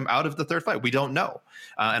kept him out of the third fight? We don't know.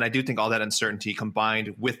 And I do think all that uncertainty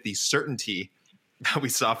combined with the certainty that we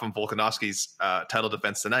saw from Volkanovski's title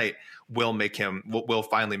defense tonight will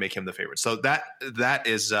finally make him the favorite. So that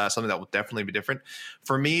is something that will definitely be different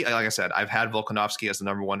for me. Like I said, I've had Volkanovski as the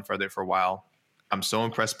number 1 fighter for a while. I'm so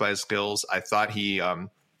impressed by his skills. I thought he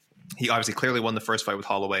obviously clearly won the first fight with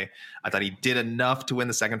Holloway. I thought he did enough to win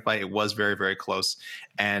the second fight. It was very, very close.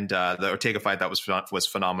 And the Ortega fight, that was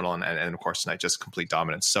phenomenal. And of course tonight, just complete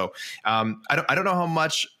dominance. So I don't know how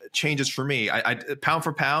much changes for me. I pound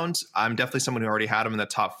for pound, I'm definitely someone who already had him in the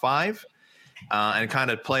top 5. And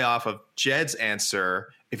kind of play off of Jed's answer,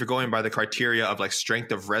 if you're going by the criteria of like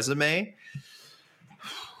strength of resume,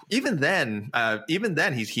 even then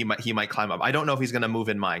he might climb up. I don't know if he's going to move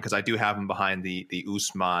in mine because I do have him behind the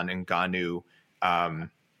Usman and Ngannou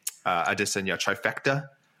Adesanya trifecta.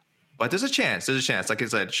 But there's a chance. Like I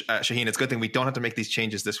said, Shaheen, it's a good thing we don't have to make these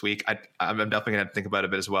changes this week. I'm definitely going to have to think about it a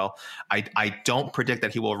bit as well. I don't predict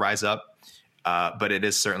that he will rise up, but it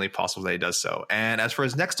is certainly possible that he does so. And as for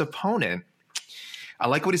his next opponent, I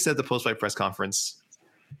like what he said at the post-fight press conference.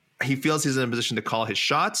 He feels he's in a position to call his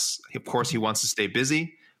shots. Of course, he wants to stay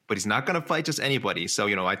busy, but he's not going to fight just anybody. So,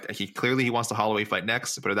 he wants the Holloway fight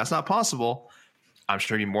next. But if that's not possible, I'm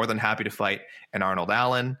sure he'd be more than happy to fight an Arnold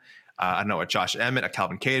Allen. I don't know, a Josh Emmett, a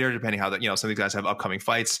Calvin Kattar, depending how some of these guys have upcoming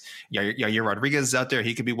fights. Yair Rodriguez is out there.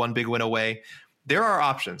 He could be one big win away. There are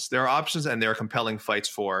options. And there are compelling fights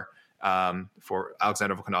for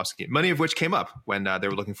Alexander Volkanovski, many of which came up when they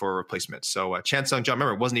were looking for a replacement. So Chan Sung Jung,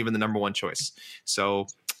 remember, wasn't even the number 1 choice. So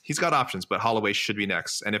he's got options, but Holloway should be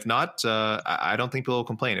next. And if not, I don't think people will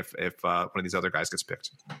complain if one of these other guys gets picked.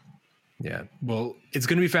 Yeah. Well, it's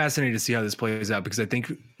going to be fascinating to see how this plays out, because I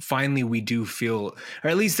think finally we do feel, or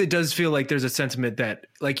at least it does feel like there's a sentiment that,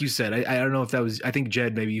 like you said, I don't know if that was, I think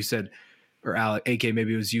Jed, maybe you said, or Alec, AK,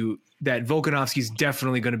 maybe it was you, that Volkanovski's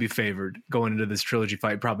definitely going to be favored going into this trilogy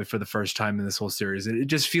fight, probably for the first time in this whole series. It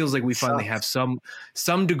just feels like we finally have some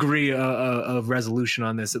degree of resolution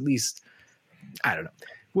on this, at least. I don't know.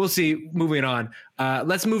 We'll see. Moving on.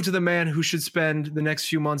 Let's move to the man who should spend the next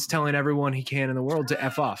few months telling everyone he can in the world to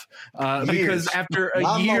F off. Because after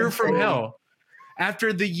a year from hell,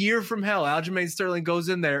 Aljamain Sterling goes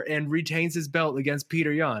in there and retains his belt against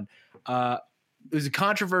Peter Yan. It was a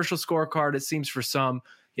controversial scorecard, it seems, for some.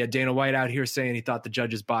 You had Dana White out here saying he thought the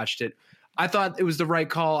judges botched it. I thought it was the right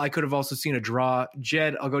call. I could have also seen a draw.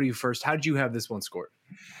 Jed, I'll go to you first. How did you have this one scored?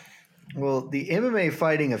 Well, the MMA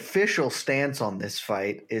fighting official stance on this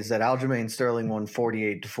fight is that Aljamain Sterling won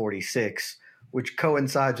 48-46, which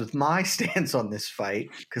coincides with my stance on this fight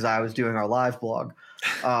because I was doing our live blog.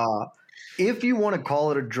 If you want to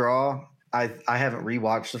call it a draw, I haven't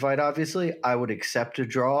rewatched the fight, obviously. I would accept a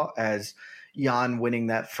draw as Yan winning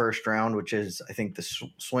that first round, which is, I think, the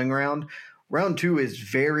swing round. Round 2 is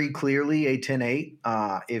very clearly a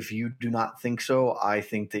 10-8. If you do not think so, I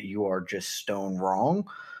think that you are just stone wrong.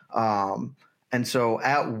 And so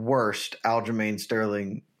at worst, Aljamain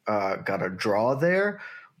Sterling got a draw there,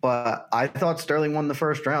 but I thought Sterling won the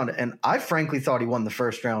first round, and I frankly thought he won the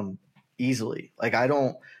first round easily. Like I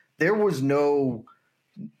did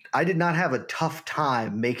not have a tough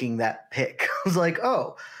time making that pick. I was like,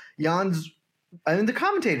 oh, the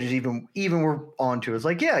commentators even were onto it. It's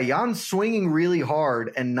like, yeah, Jan's swinging really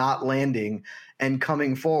hard and not landing and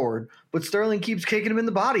coming forward, but Sterling keeps kicking him in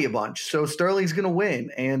the body a bunch. So Sterling's going to win,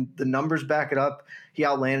 and the numbers back it up. He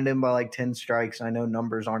outlanded him by like 10 strikes. I know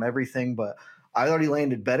numbers aren't everything, but I thought he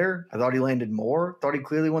landed better. I thought he landed more. Thought he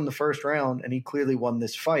clearly won the first round, and he clearly won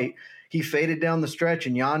this fight. He faded down the stretch,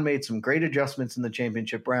 and Yan made some great adjustments in the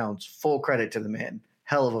championship rounds. Full credit to the man.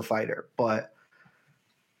 Hell of a fighter. But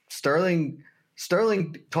Sterling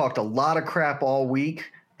talked a lot of crap all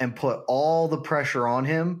week and put all the pressure on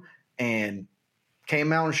him and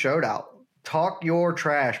came out and showed out. Talk your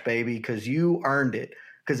trash, baby, because you earned it.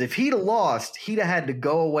 Because if he'd have lost, he'd have had to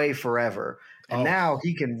go away forever. And now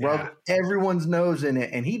he can rub everyone's nose in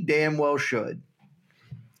it, and he damn well should.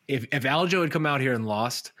 If Aljo had come out here and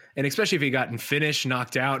lost, and especially if he gotten finished,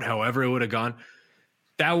 knocked out, however it would have gone,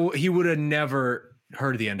 he would have never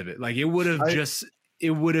heard the end of it. Like it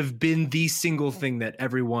would have been the single thing that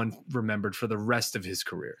everyone remembered for the rest of his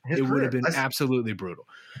career. It would have been absolutely brutal.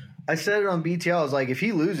 I said it on BTL. I was like, if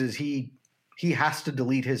he loses, he has to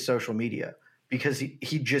delete his social media because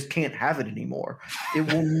he just can't have it anymore. It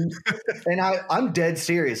will, and I'm dead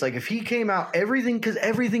serious. Like if he came out, because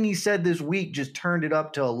everything he said this week just turned it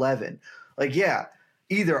up to 11. Like, yeah,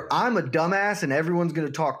 either I'm a dumbass and everyone's going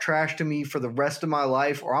to talk trash to me for the rest of my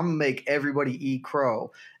life, or I'm going to make everybody eat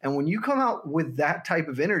crow. And when you come out with that type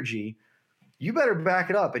of energy, you better back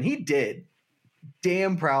it up. And he did.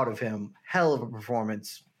 Damn proud of him. Hell of a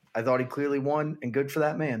performance. I thought he clearly won, and good for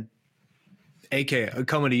that man. AK,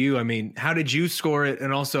 coming to you, I mean, how did you score it?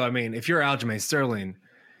 And also, I mean, if you're Aljamain Sterling,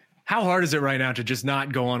 how hard is it right now to just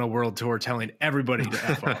not go on a world tour telling everybody to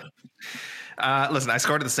F off? Listen, I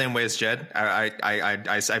scored it the same way as Jed. I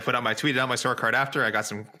tweeted out my scorecard after. I got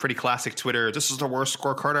some pretty classic Twitter. This is the worst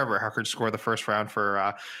scorecard ever. How could you score the first round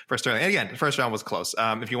for Sterling? And again, the first round was close.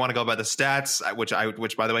 If you want to go by the stats,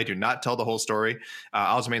 which by the way do not tell the whole story,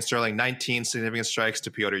 Aljamain Sterling 19 significant strikes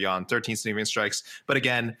to Petr Yan 13 significant strikes. But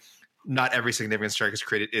again, not every significant strike is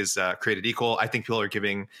created equal. I think people are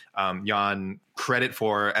giving Yan credit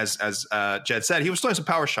for, as Jed said, he was throwing some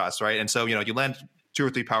power shots, right? And so you land 2 or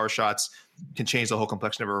 3 power shots can change the whole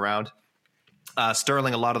complexion of a round.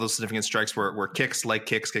 Sterling, a lot of those significant strikes were kicks, leg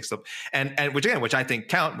kicks up, and which I think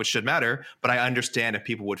count, which should matter. But I understand if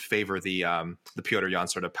people would favor the Petr Yan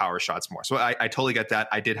sort of power shots more. So I totally get that.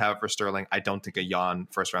 I did have it for Sterling. I don't think a Yan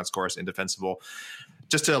first round score is indefensible.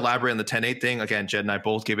 Just to elaborate on the 10-8 thing, again, Jed and I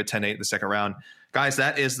both gave it 10-8 in the second round. Guys,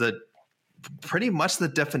 that is pretty much the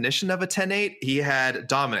definition of a 10-8. He had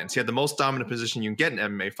dominance. He had the most dominant position you can get in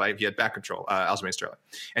an MMA fight. He had back control, Aljamain Sterling.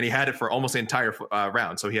 And he had it for almost the entire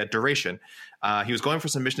round. So he had duration. He was going for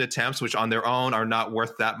submission attempts, which on their own are not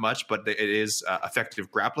worth that much, but it is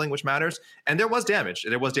effective grappling, which matters. And there was damage.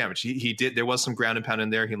 There was some ground and pound in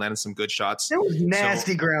there. He landed some good shots. There was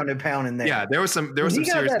nasty ground and pound in there. Yeah, there was some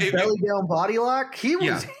serious. That belly down body lock. He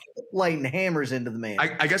was lighting hammers into the man.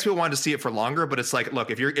 I guess people wanted to see it for longer, but it's like,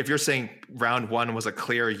 look, if you're saying round 1 was a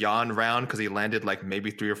clear Yan round because he landed like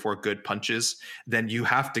maybe 3 or 4 good punches, then you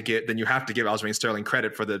have to give Aljamain Sterling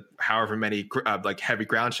credit for the however many like heavy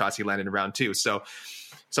ground shots he landed in round 2. So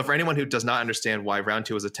So for anyone who does not understand why round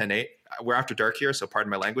 2 is a 10-8, we're after dark here, so pardon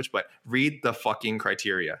my language, but read the fucking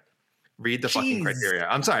criteria. Read the fucking criteria.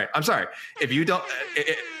 I'm sorry. If you don't,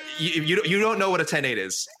 you don't know what a 10-8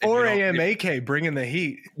 is. Or AMAK bringing the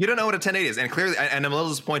heat. You don't know what a 10-8 is. And clearly, and I'm a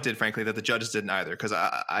little disappointed, frankly, that the judges didn't either, because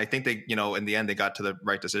I think they, in the end, they got to the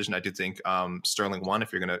right decision. I do think Sterling won.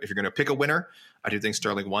 If you're gonna pick a winner, I do think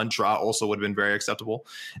Sterling won. Draw also would have been very acceptable.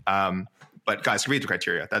 But guys, read the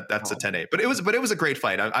criteria. That's a 10-8. But it was a great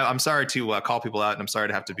fight. I'm sorry to call people out, and I'm sorry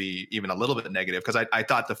to have to be even a little bit negative, because I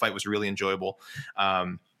thought the fight was really enjoyable.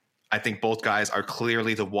 I think both guys are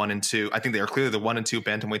clearly the 1 and 2. I think they are clearly the 1 and 2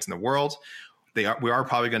 bantamweights in the world. We are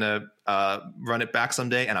probably going to run it back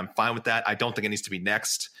someday, and I'm fine with that. I don't think it needs to be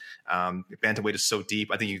next. Bantamweight is so deep.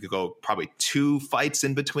 I think you could go probably 2 fights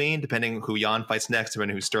in between, depending who Jan fights next,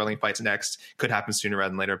 depending who Sterling fights next. Could happen sooner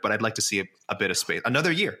rather than later, but I'd like to see a bit of space.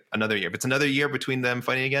 Another year. If it's another year between them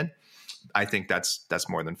fighting again, I think that's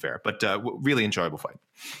more than fair. But really enjoyable fight.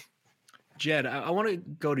 Jed, I want to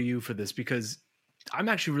go to you for this, because I'm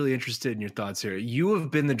actually really interested in your thoughts here. You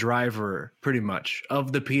have been the driver, pretty much,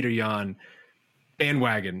 of the Peter Yan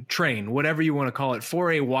bandwagon, train, whatever you want to call it,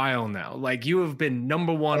 for a while now. Like, you have been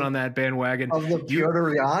number one on that bandwagon. Of the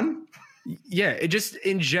Peter Yan? Yeah, it just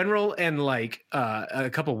in general. And like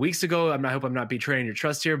a couple of weeks ago, I hope I'm not betraying your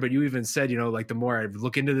trust here, but you even said, like, the more I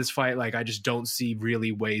look into this fight, like, I just don't see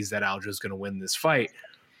really ways that Aljo's going to win this fight.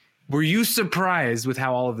 Were you surprised with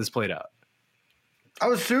how all of this played out? I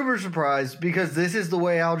was super surprised, because this is the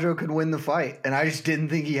way Aljo could win the fight, and I just didn't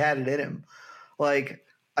think he had it in him. Like,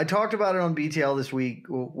 I talked about it on BTL this week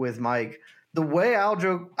with Mike. The way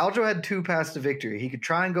Aljo had 2 paths to victory. He could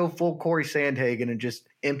try and go full Corey Sandhagen and just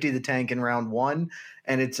empty the tank in round 1,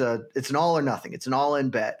 and it's an all or nothing. It's an all-in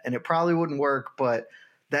bet, and it probably wouldn't work, but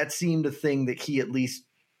that seemed a thing that he at least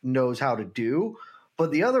knows how to do. But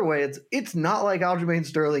the other way, it's not like Aljamain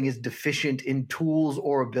Sterling is deficient in tools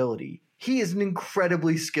or ability. He is an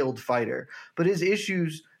incredibly skilled fighter, but his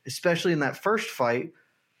issues, especially in that first fight,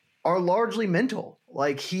 are largely mental.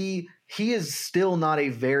 Like, he is still not a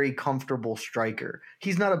very comfortable striker.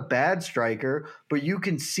 He's not a bad striker, but you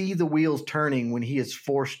can see the wheels turning when he is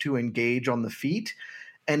forced to engage on the feet,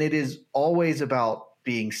 and it is always about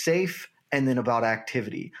being safe and then about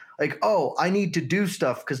activity. Like, oh, I need to do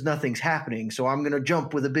stuff because nothing's happening, so I'm going to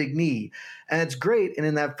jump with a big knee. And it's great. And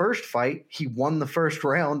in that first fight, he won the first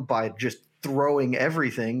round by just throwing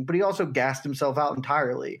everything, but he also gassed himself out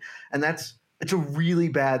entirely. And it's a really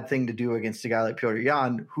bad thing to do against a guy like Petr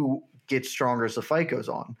Yan, who gets stronger as the fight goes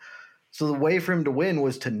on. So the way for him to win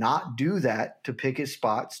was to not do that, to pick his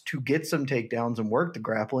spots, to get some takedowns and work the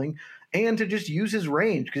grappling, and to just use his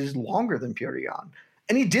range, because he's longer than Petr Yan.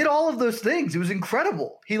 And he did all of those things. It was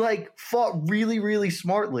incredible. He fought really, really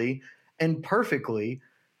smartly and perfectly,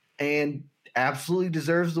 and absolutely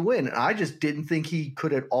deserves the win. And I just didn't think he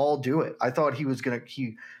could at all do it. I thought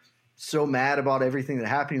he so mad about everything that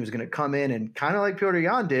happened, he was going to come in and, kind of like Petr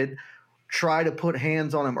Yan did, try to put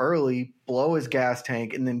hands on him early, blow his gas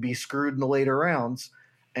tank, and then be screwed in the later rounds.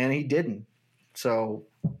 And he didn't. So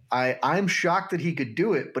I'm shocked that he could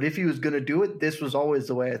do it. But if he was going to do it, this was always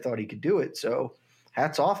the way I thought he could do it. So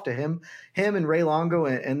hats off to him and Ray Longo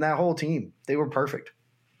and that whole team. They were perfect.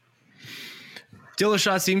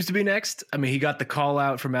 Dillashaw seems to be next. I mean, he got the call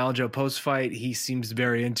out from Aljo post-fight. He seems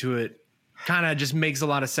very into it. Kind of just makes a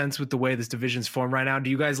lot of sense with the way this division's formed right now. Do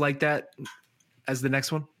you guys like that as the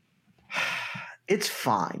next one? It's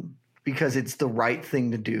fine, because it's the right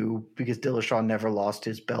thing to do, because Dillashaw never lost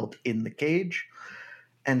his belt in the cage.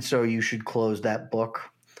 And so you should close that book.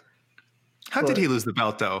 How did he lose the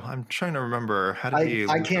belt, though? I'm trying to remember. How did he lose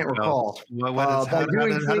I can't recall. By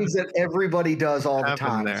doing things that everybody does all the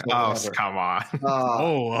time. There? Oh, come on.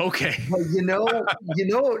 Okay. But you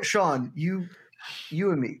know, Sean, you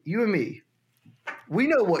and me, we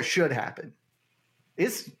know what should happen.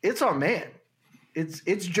 It's our man. It's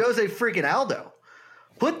Jose freaking Aldo.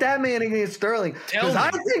 Put that man against Sterling, because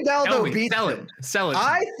I think Aldo beats him. Sell it.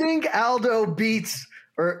 I think Aldo beats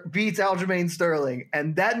Aljamain Sterling,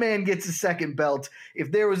 and that man gets a second belt.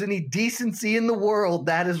 If there was any decency in the world,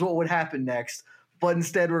 that is what would happen next. But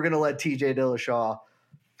instead, we're going to let TJ Dillashaw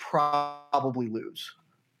probably lose.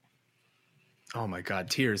 Oh my God,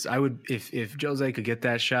 tears! I would if Jose could get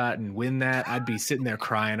that shot and win that, I'd be sitting there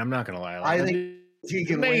crying. I'm not going to lie. I think he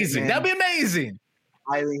can amazing. win. That'd be amazing.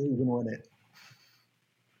 I think he can win it.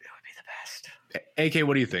 It would be the best. AK,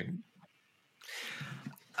 what do you think?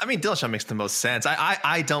 I mean, Dillashaw makes the most sense.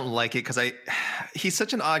 I don't like it because he's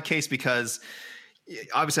such an odd case, because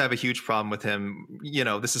obviously I have a huge problem with him.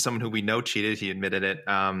 This is someone who we know cheated. He admitted it.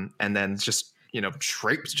 And then just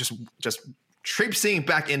traipsing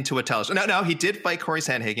back into a title. Now he did fight Corey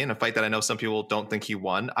Sandhagen, a fight that I know some people don't think he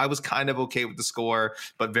won. I was kind of okay with the score,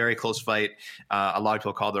 but very close fight. A lot of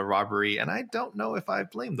people called it a robbery, and I don't know if I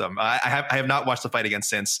blame them. I have not watched the fight again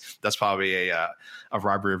since. That's probably a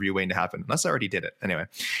robbery review waiting to happen, unless I already did it. Anyway,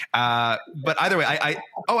 but either way,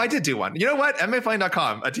 I did do one. You know what?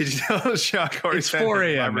 MMAfighting.com. It's 4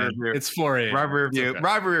 a.m. It's 4 a.m. Robbery review. Okay.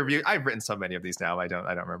 Robbery review. I've written so many of these now. I don't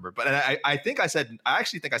remember. But I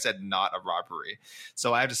actually think I said not a robbery.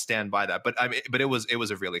 So I have to stand by that. But it was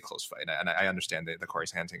a really close fight, and I understand the Corey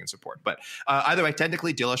Sandhagen support. But either way,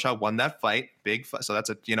 technically Dillashaw won that fight, big fight. So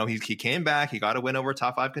that's he came back, he got a win over a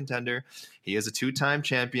top 5 contender. He is a 2-time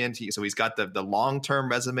champion. So he's got the long-term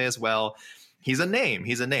resume as well. He's a name.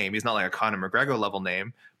 He's not like a Conor McGregor level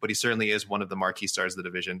name, but he certainly is one of the marquee stars of the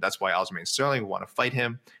division. That's why Aljamain Sterling would want to fight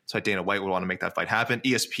him. That's why Dana White would want to make that fight happen.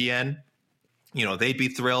 ESPN, they'd be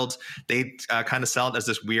thrilled. They kind of sell it as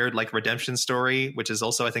this weird like redemption story, which is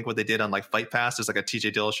also I think what they did on like Fight Pass. There's like a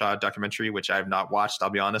TJ Dillashaw documentary, which I have not watched,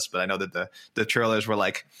 I'll be honest, but I know that the trailers were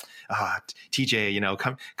like, TJ,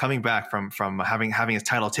 coming back from having his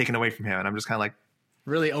title taken away from him, and I'm just kind of like,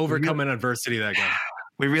 really overcoming adversity. That guy.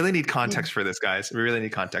 We really need context for this, guys. We really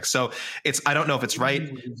need context. So I don't know if it's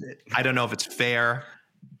right. I don't know if it's fair.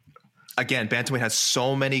 Again, bantamweight has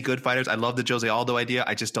so many good fighters. I love the Jose Aldo idea.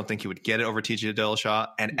 I just don't think he would get it over TJ Dillashaw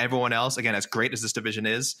and everyone else. Again, as great as this division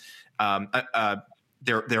is,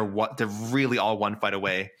 they're really all one fight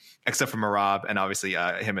away, except for Merab, and obviously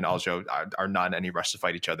him and Aljo are not in any rush to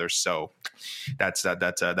fight each other. So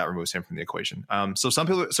that removes him from the equation. So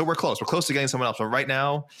we're close. We're close to getting someone else. But right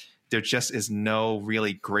now, there just is no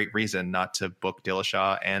really great reason not to book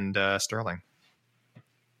Dillashaw and Sterling.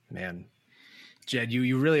 Man. Jed,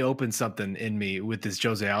 you really opened something in me with this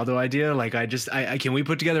Jose Aldo idea. Like I can we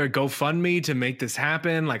put together a GoFundMe to make this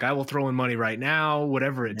happen? Like I will throw in money right now,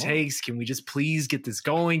 whatever it takes. Can we just please get this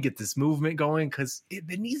going, get this movement going? Because he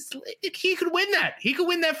could win that. He could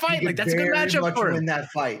win that fight. Like that's a good matchup for him. Win that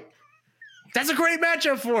fight. That's a great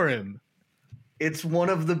matchup for him. It's one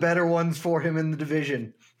of the better ones for him in the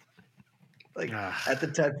division. Like at the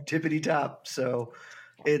tippity top. So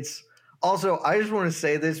it's. Also, I just want to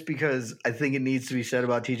say this because I think it needs to be said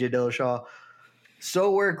about TJ Dillashaw.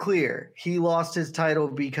 So we're clear, he lost his title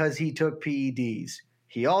because he took PEDs.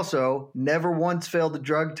 He also never once failed the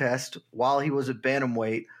drug test while he was at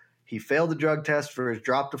bantamweight. He failed the drug test for his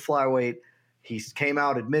drop to flyweight. He came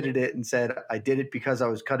out, admitted it, and said, I did it because I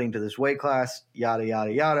was cutting to this weight class, yada,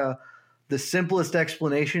 yada, yada. The simplest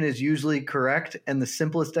explanation is usually correct, and the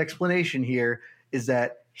simplest explanation here is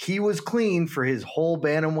that he was clean for his whole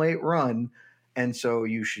bantamweight run, and so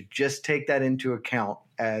you should just take that into account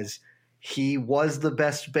as he was the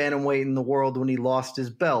best bantamweight in the world when he lost his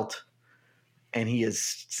belt, and he is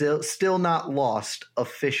still not lost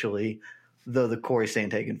officially, though the Corey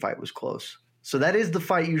Sandhagen fight was close. So that is the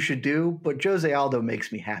fight you should do, but Jose Aldo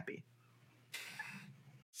makes me happy.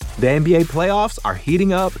 The NBA playoffs are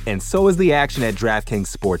heating up, and so is the action at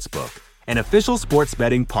DraftKings Sportsbook, an official sports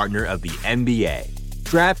betting partner of the NBA.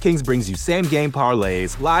 DraftKings brings you same-game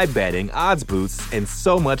parlays, live betting, odds boosts, and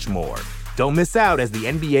so much more. Don't miss out as the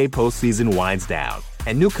NBA postseason winds down.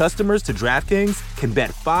 And new customers to DraftKings can bet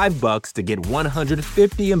 $5 to get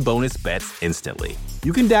 $150 in bonus bets instantly.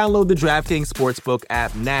 You can download the DraftKings Sportsbook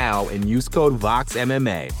app now and use code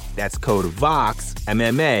VOXMMA. That's code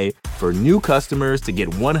VOXMMA for new customers to get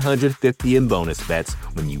 $150 in bonus bets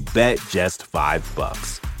when you bet just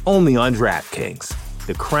 $5. Only on DraftKings.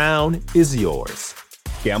 The crown is yours.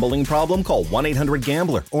 Gambling problem? Call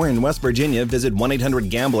 1-800-GAMBLER. Or in West Virginia, visit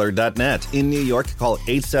 1-800-GAMBLER.net. In New York, call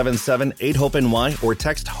 877-8-HOPE-NY or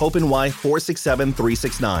text HOPE-NY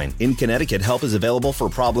 467-369. In Connecticut, help is available for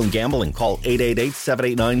problem gambling. Call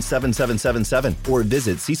 888-789-7777 or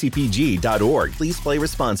visit ccpg.org. Please play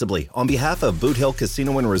responsibly. On behalf of Boot Hill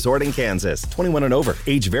Casino and Resort in Kansas, 21 and over.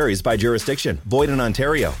 Age varies by jurisdiction. Void in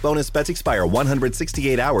Ontario. Bonus bets expire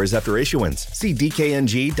 168 hours after issuance. See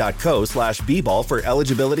dkng.co/bball for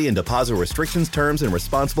eligibility and deposit restrictions, terms, and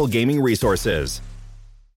responsible gaming resources.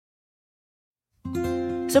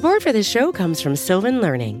 Support for this show comes from Sylvan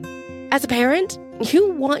Learning. As a parent,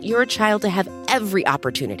 you want your child to have every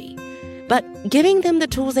opportunity, but giving them the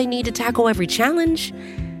tools they need to tackle every challenge,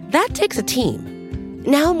 that takes a team.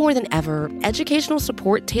 Now more than ever, educational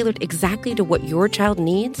support tailored exactly to what your child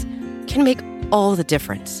needs can make all the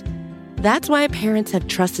difference. That's why parents have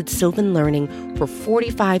trusted Sylvan Learning for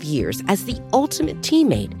 45 years as the ultimate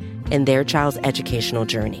teammate in their child's educational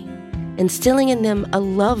journey, instilling in them a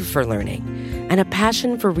love for learning and a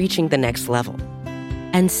passion for reaching the next level.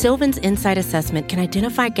 And Sylvan's Insight Assessment can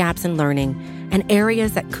identify gaps in learning and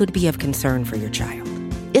areas that could be of concern for your child.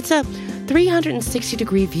 It's a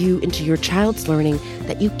 360-degree view into your child's learning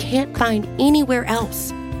that you can't find anywhere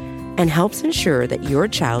else, and helps ensure that your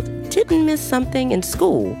child didn't miss something in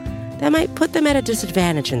school that might put them at a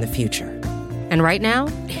disadvantage in the future. And right now,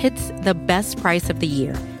 it's the best price of the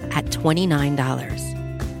year at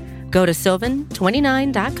 $29. Go to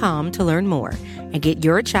sylvan29.com to learn more and get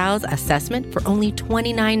your child's assessment for only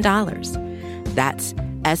 $29. That's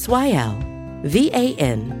SYLVAN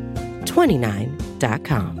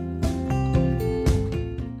 29.com.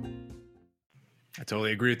 I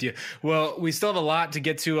totally agree with you. Well, we still have a lot to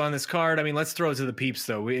get to on this card. I mean, let's throw it to the peeps,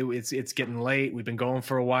 though. It's getting late. We've been going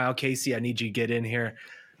for a while. Casey, I need you to get in here.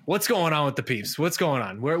 What's going on with the peeps? What's going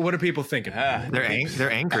on? What are people thinking?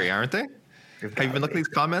 They're angry, aren't they? Have you been looking at these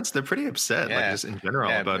comments? They're pretty upset, like just in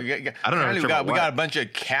general. Yeah, but I don't know. We got a bunch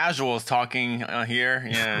of casuals talking here.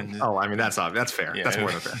 Yeah. Oh, I mean that's obvious. That's fair. Yeah, that's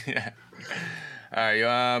more than fair. Yeah. All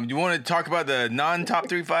right. You want to talk about the non-top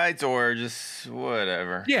 3 fights or just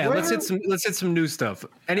whatever? Yeah. Let's hit some new stuff.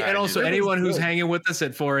 And also anyone who's hanging with us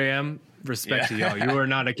at 4 a.m. Respect to y'all. You are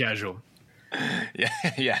not a casual. Yeah,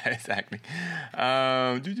 exactly.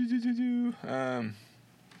 Let's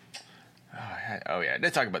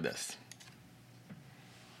talk about this.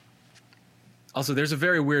 Also, there's a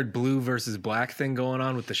very weird blue versus black thing going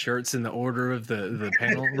on with the shirts in the order of the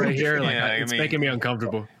panel right here. Like, it's making me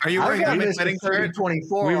uncomfortable. Are you wearing the fighting shirt?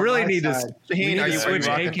 24. We really need to. Shaheen, are you switch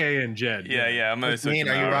AK and Jed? Yeah, I'm gonna switch. Shaheen,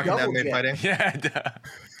 are you rocking that mid fighting? Yeah.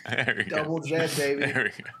 There we go. Double Jed, baby. There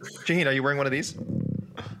we go. Shaheen, are you wearing one of these?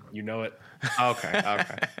 You know it. Okay.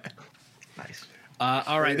 Nice.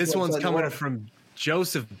 All right, this one's coming from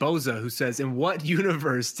Joseph Boza, who says, in what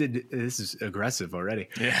universe did this is aggressive already?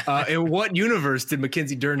 Yeah. In what universe did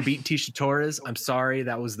Mackenzie Dern beat Tisha Torres? I'm sorry,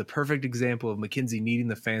 that was the perfect example of Mackenzie needing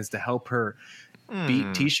the fans to help her beat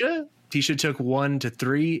Tisha. Tisha took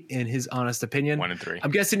 1-3 in his honest opinion. 1-3.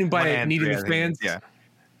 I'm guessing by needing the fans. Yeah.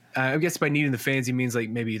 I guess by needing the fans, he means like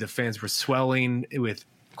maybe the fans were swelling with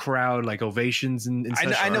crowd like ovations and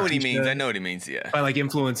such. I know what he means. I know what he means. Yeah. By like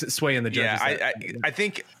influence swaying the judges. Yeah. I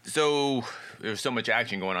think so. There was so much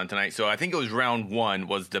action going on tonight. So I think it was round 1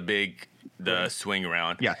 was the swing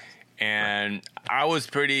round. Yeah. And I was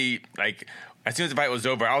pretty like, as soon as the fight was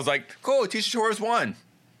over, I was like, cool, Tisha Torres won.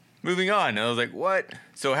 Moving on. And I was like, what?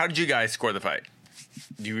 So how did you guys score the fight?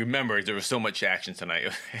 Do you remember? There was so much action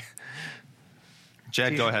tonight.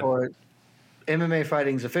 Jed, go ahead. MMA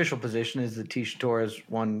Fighting's official position is that Tisha Torres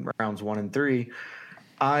won rounds 1 and 3.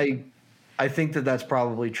 I think that that's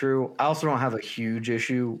probably true. I also don't have a huge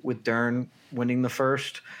issue with Dern winning the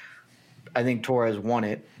first. I think Torres won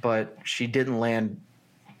it, but she didn't land.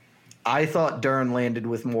 I thought Dern landed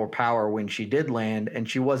with more power when she did land, and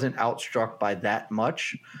she wasn't outstruck by that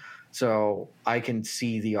much. So I can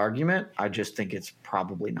see the argument. I just think it's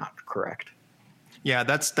probably not correct. Yeah,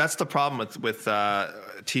 that's the problem with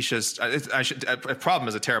Tisha's. Problem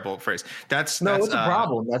is a terrible phrase. It's a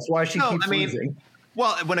problem. That's why she keeps losing.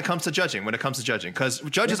 Well, when it comes to judging, because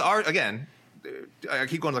judges are, again, I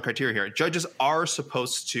keep going to the criteria here. Judges are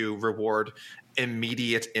supposed to reward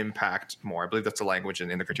immediate impact more. I believe that's the language in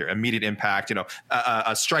the criteria. Immediate impact,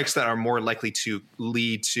 strikes that are more likely to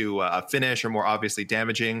lead to a finish or more obviously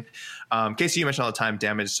damaging. Casey, you mentioned all the time,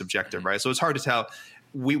 damage is subjective, right? So it's hard to tell.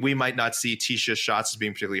 We might not see Tisha's shots as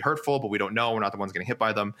being particularly hurtful, but we don't know. We're not the ones getting hit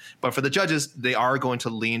by them. But for the judges, they are going to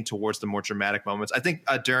lean towards the more dramatic moments. I think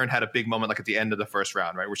Dern had a big moment like at the end of the first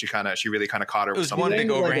round, right, where she really kind of caught her. It was one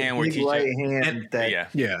big overhand where Tisha, right hand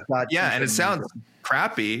and it sounds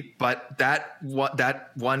crappy, but that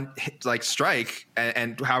one like strike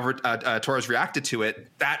and however Torres reacted to it,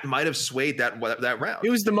 that might have swayed that round. It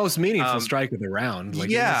was the most meaningful strike of the round. Like,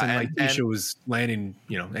 yeah, it wasn't like Tisha was landing,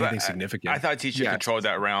 anything significant. I thought Tisha controlled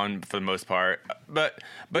that round for the most part, but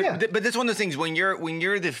that's one of those things when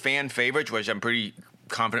you're the fan favorite, which I'm pretty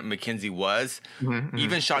confident Mackenzie was.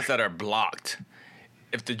 Even shots that are blocked,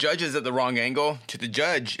 if the judge is at the wrong angle, to the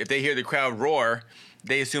judge, if they hear the crowd roar,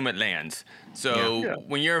 they assume it lands. So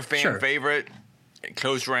when you're a fan favorite,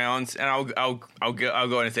 close rounds, and I'll go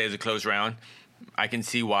ahead and say it's a close round. I can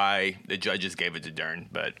see why the judges gave it to Dern,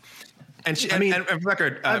 but. And for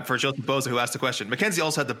record, for Joseph Boza, who asked the question, Mackenzie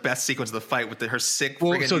also had the best sequence of the fight with her sick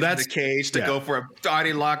the cage to go for a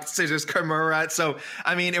body lock, scissors, Kimura. So,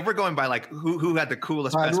 I mean, if we're going by like who had the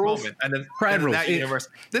coolest Pride best rules? moment, and then Pride rules. That universe,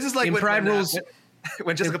 this is like in Pride rules.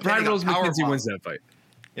 When Jessica Pride rules, Mackenzie wins that fight.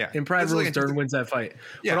 Yeah, in Pride rules, Dern wins that fight.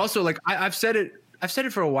 Yeah. But also, like I've said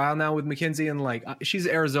it for a while now with Mackenzie, and like she's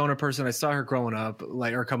an Arizona person. I saw her growing up,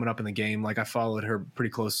 or coming up in the game. Like I followed her pretty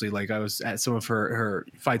closely. Like I was at some of her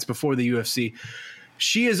fights before the UFC.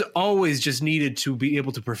 she has always just needed to be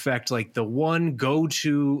able to perfect like the one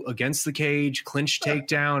go-to against the cage, clinch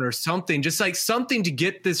takedown or something, just like something to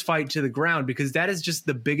get this fight to the ground, because that is just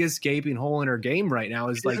the biggest gaping hole in her game right now.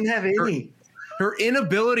 Is She doesn't have any. Her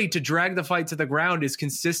inability to drag the fight to the ground is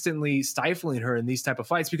consistently stifling her in these type of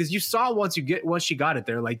fights, because you saw once she got it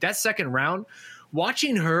there, like that second round,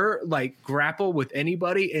 watching her like grapple with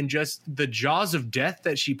anybody and just the jaws of death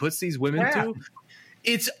that she puts these women to.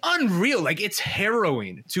 It's unreal. Like, it's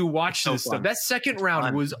harrowing to watch this stuff. That second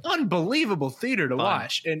round was unbelievable theater to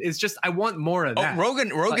watch. And it's just, I want more of that.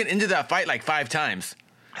 Rogan ended that fight like 5 times.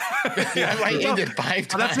 He ended 5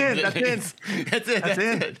 times. That's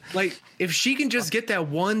it. Like, if she can just get that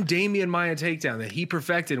one Damian Maia takedown that he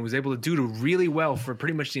perfected and was able to do really well for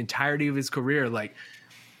pretty much the entirety of his career, like,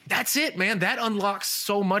 that's it, man. That unlocks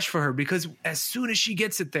so much for her, because as soon as she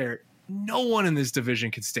gets it there, no one in this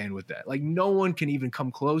division can stand with that. Like, no one can even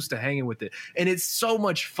come close to hanging with it. And it's so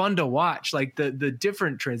much fun to watch, like the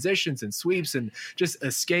different transitions and sweeps and just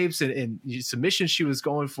escapes and submissions she was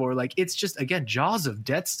going for. Like, it's just, again, jaws of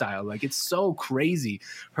death style. Like, it's so crazy,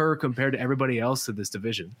 her compared to everybody else in this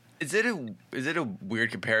division. Is it a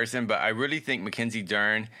weird comparison? But I really think Mackenzie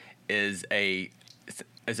Dern is a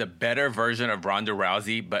better version of Ronda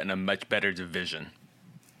Rousey, but in a much better division.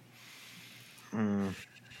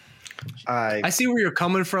 I see where you're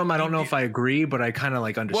coming from. I don't know if I agree, but I kind of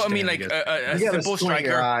like understand. Well, I mean, like a simple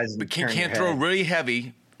striker can't throw really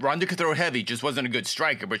heavy. Ronda can throw heavy, just wasn't a good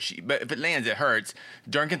striker. But if it lands, it hurts.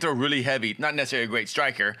 Dern can throw really heavy, not necessarily a great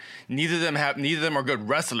striker. Neither of them are good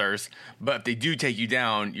wrestlers. But if they do take you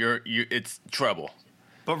down, it's trouble.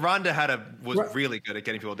 But Ronda was really good at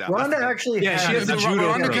getting people down. Ronda actually, she has the judo.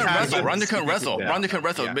 Ronda couldn't wrestle. Ronda couldn't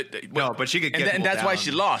wrestle. Yeah. But she could get and that's down. why she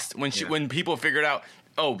lost when people figured out.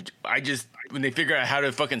 When they figure out how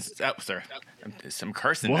to fucking sir, some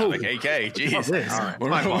cursing now, like AK, jeez.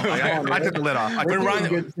 I took the lid off. I'm gonna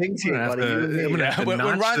have to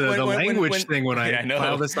notch the language thing when I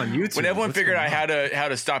file this on YouTube. When everyone figured out how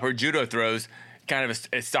to stop her judo throws, kind of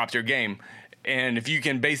it stopped her game. And if you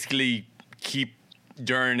can basically keep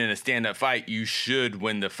Dern in a stand-up fight, you should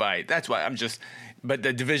win the fight. That's why but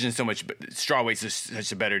the division's so much. Strawweight's is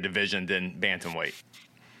such a better division than bantamweight.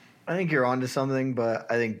 I think you're onto something, but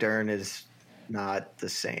I think Dern is not the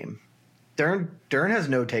same. Dern has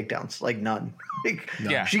no takedowns, like none.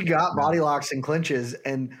 She got body locks and clinches,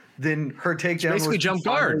 and then her takedown basically was jump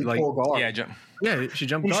guard. Like, she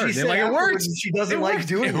jumped guard. She said it works. She doesn't like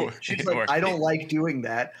doing it. She's like, I don't like doing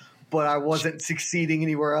that, but I wasn't succeeding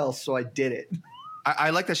anywhere else, so I did it.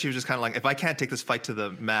 I like that she was just kind of like, if I can't take this fight to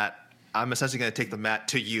the mat, I'm essentially going to take the mat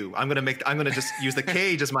to you. I'm going to just use the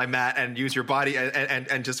cage as my mat and use your body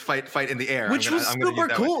and just fight in the air. Which was super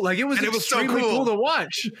cool. Like, it was extremely cool to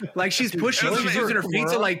watch. Like, she's using her feet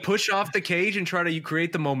to like push off the cage and try to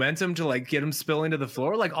create the momentum to like get him spilling to the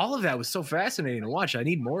floor. Like, all of that was so fascinating to watch. I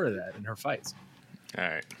need more of that in her fights. All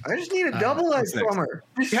right. I just need a double leg from her.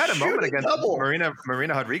 She had a moment against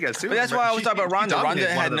Marina Rodriguez too. But that's why I was talking about Ronda. Ronda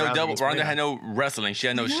had no double. Ronda had no wrestling. She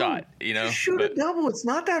had no shot. Shoot a double. It's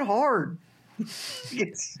not that hard. All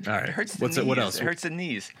right. It hurts what else? It hurts the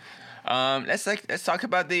knees. Let's talk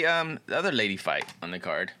about the other lady fight on the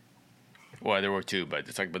card. Well, there were 2, but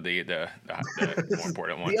let's talk about the more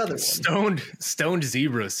important one. The other one. Stoned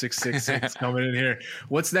Zebra 666 coming in here.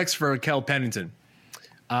 What's next for Raquel Pennington?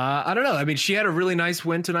 I don't know. I mean, she had a really nice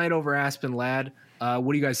win tonight over Aspen Ladd.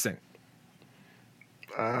 What do you guys think?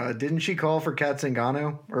 Didn't she call for Kat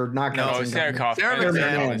Zingano? Or not Kat Zingano? No, Sarah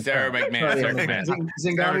Kaufman. Sarah McMahon.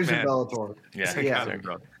 Zinganu's in Bellator. Yeah.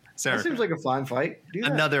 That seems like a fine fight.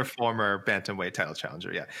 Another former bantamweight title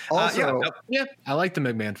challenger, yeah. Also, I like the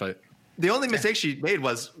McMahon fight. The only mistake she made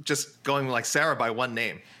was just going like Sarah by one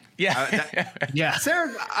name. Yeah.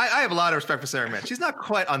 Sarah, I have a lot of respect for Sarah McMahon. She's not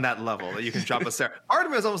quite on that level that you can drop a Sarah. Part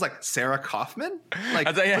of me was almost like Sarah Kaufman. Like,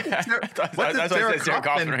 what did Sarah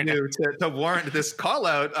Kaufman do to warrant this call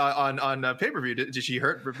out on pay-per-view? Did she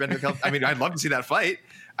hurt? I mean, I'd love to see that fight.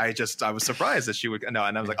 I was surprised that she would. No,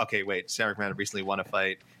 and I was like, okay, wait. Sarah McMahon recently won a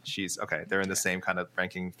fight. She's okay. They're in the same kind of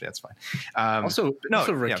ranking. That's fine. Also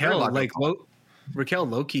Raquel, Raquel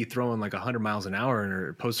low-key throwing like 100 miles an hour in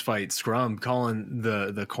her post-fight scrum, calling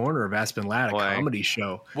the corner of Aspen Ladd a comedy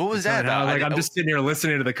show. What was that about? Like, I'm just sitting here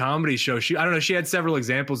listening to the comedy show. I don't know. She had several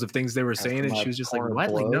examples of things they were saying, and she was just like,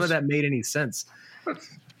 what? Like, none of that made any sense.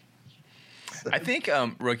 I think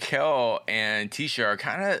Raquel and Tisha are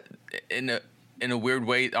kind of in a weird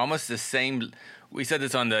way, almost the same. We said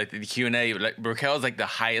this on the Q&A. Like, Raquel's like the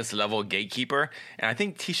highest level gatekeeper, and I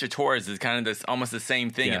think Tisha Torres is kind of almost the same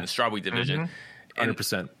thing in the strawweight division.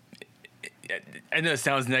 100%. I know it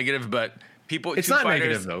sounds negative, but It's not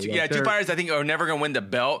negative though. Two fighters I think are never going to win the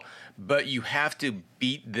belt, but you have to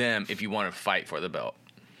beat them if you want to fight for the belt.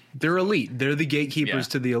 They're elite. They're the gatekeepers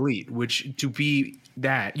to the elite, which to be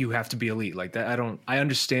that you have to be elite like that. I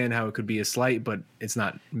understand how it could be a slight, but it's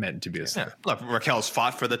not meant to be a slight. Yeah. Look, Raquel's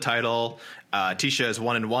fought for the title. Tisha is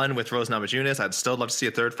 1-1 with Rose Namajunas. I'd still love to see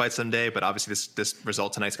a third fight someday, but obviously this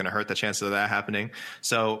result tonight's going to hurt the chances of that happening.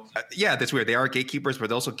 So that's weird. They are gatekeepers, but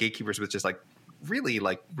they're also gatekeepers with just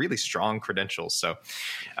really strong credentials. So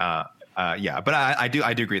but I do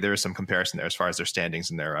agree. There is some comparison there as far as their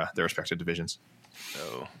standings in their respective divisions.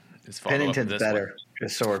 So Pennington's better,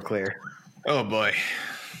 just so we're clear. Oh boy,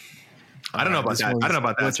 I don't know about that. I don't know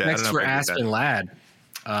about that. What's next for Aspen Ladd?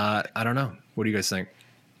 I don't know. What do you guys think?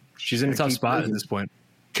 She's in a tough spot at this point.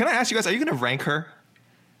 Can I ask you guys? Are you going to rank her?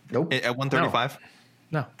 Nope. At 135?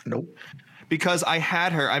 No. Nope. Because I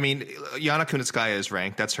had her. I mean, Yana Kunitskaya is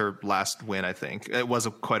ranked. That's her last win, I think. It was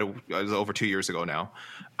over 2 years ago now.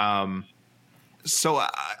 So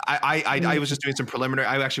I was just doing some preliminary.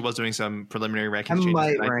 I actually was doing some preliminary ranking changes.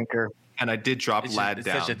 I might rank her, and I did drop Ladd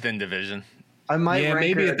down. It's such a thin division. I might rank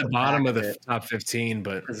maybe her at the bottom of the top 15,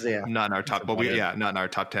 but not in our top. But not in our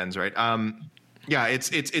top 10s, right?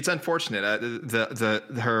 It's unfortunate.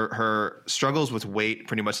 Her struggles with weight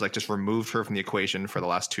pretty much just removed her from the equation for the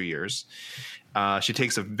last 2 years. She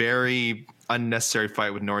takes a very unnecessary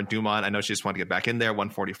fight with Nora Dumont. I know she just wanted to get back in there,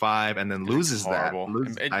 145, and then loses that. Horrible.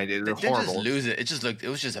 Just lose it. It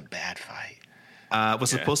was just a bad fight. Was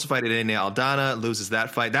supposed to fight Elena Aldana, loses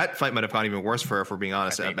that fight. That fight might have gone even worse for her, for being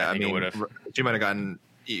honest. I mean, she might have gotten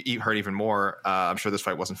hurt even more. I'm sure this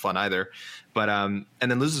fight wasn't fun either. But and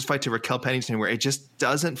then loses this fight to Raquel Pennington, where it just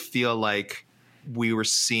doesn't feel like we were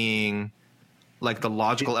seeing the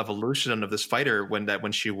logical evolution of this fighter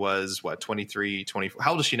when she was 23, 24.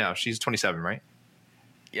 How old is she now? She's 27, right?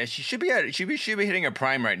 Yeah, she should be hitting her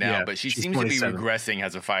prime right now, but she seems 27. To be regressing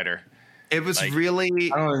as a fighter. It was really.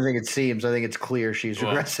 I don't even think it seems. I think it's clear she's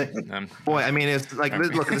regressing. Boy, I mean, it's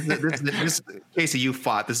look, this Casey, you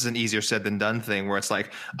fought. This is an easier said than done thing where it's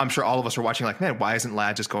I'm sure all of us are watching man, why isn't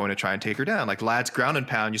Ladd just going to try and take her down? Ladd's ground and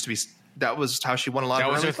pound used to be, that was how she won a lot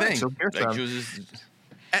of her thing. So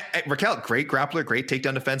Raquel, great grappler, great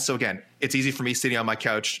takedown defense. So again, it's easy for me sitting on my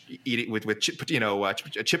couch eating with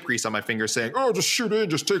chip grease on my fingers saying, "Oh, just shoot in,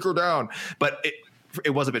 just take her down." But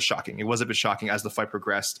it was a bit shocking. It was a bit shocking as the fight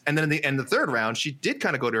progressed. And then in the third round, she did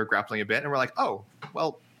kind of go to her grappling a bit, and we're like, "Oh,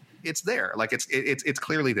 well, it's there. It's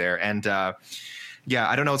clearly there." And I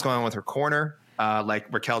don't know what's going on with her corner. Like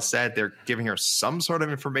Raquel said, they're giving her some sort of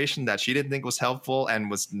information that she didn't think was helpful and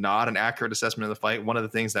was not an accurate assessment of the fight. One of the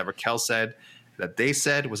things that Raquel said that they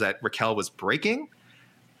said was that Raquel was breaking.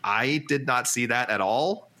 I did not see that at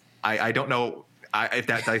all. I don't know if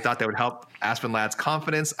that I thought that would help Aspen Ladd's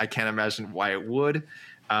confidence. I can't imagine why it would.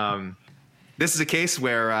 This is a case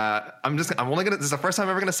where this is the first time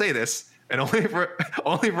I'm ever gonna say this, and only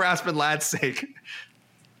for Aspen Ladd's sake.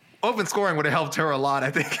 Open scoring would have helped her a lot,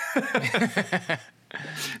 I think.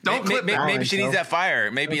 Maybe she needs that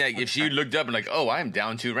fire. Maybe if she looked up and oh, I'm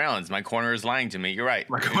down 2 rounds. My corner is lying to me. You're right.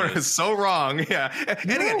 My corner is so wrong. Yeah.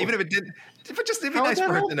 And again, even if it did, it'd be nice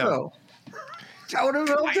for her to know. That would have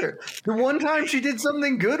helped her. The one time she did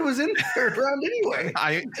something good was in the third round anyway.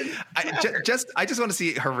 I just want to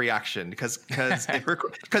see her reaction because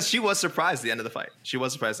she was surprised at the end of the fight. She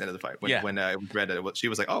was surprised at the end of the fight when it read it. She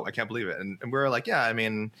was like, "Oh, I can't believe it," and we were like, "Yeah, I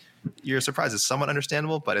mean, your surprise is somewhat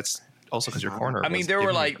understandable, but it's also because your corner." I mean, there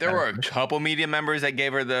were a couple media members that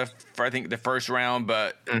gave her the first round,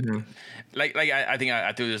 but I think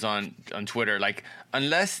I threw this on Twitter.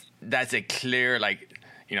 Unless that's a clear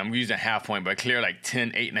I'm using a half point, but a clear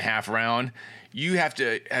 10, 8.5 round. You have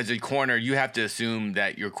to, as a corner, you have to assume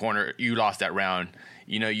that you lost that round.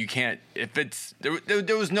 You can't, if it's,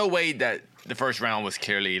 there was no way that the first round was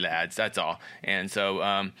clearly Ladd's, that's all. And so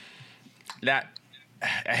I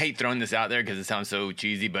hate throwing this out there because it sounds so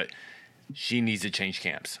cheesy, but she needs to change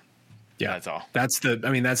camps. Yeah, that's all. That's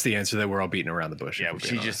the answer that we're all beating around the bush. Yeah,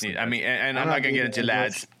 she just needs, and I'm not going to get into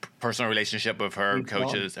Ladd's personal relationship with her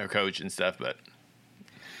coach and stuff, but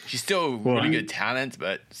she's still really good talent,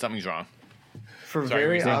 but something's wrong. For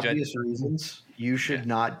very obvious reasons, you should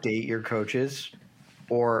not date your coaches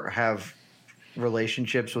or have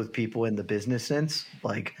relationships with people in the business sense.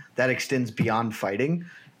 That extends beyond fighting,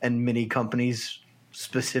 and many companies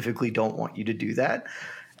specifically don't want you to do that.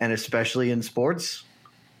 And especially in sports,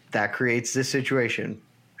 that creates this situation.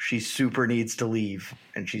 She super needs to leave,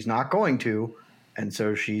 and she's not going to, and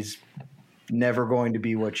so she's never going to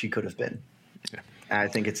be what she could have been. I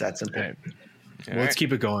think it's that simple. Right. Well, let's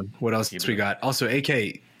keep it going. What else we got? Also,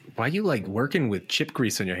 AK, why are you like working with chip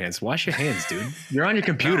grease on your hands? Wash your hands, dude. You're on your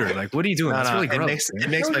computer. Like, what are you doing? That's really gross. It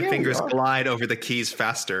makes my fingers glide over the keys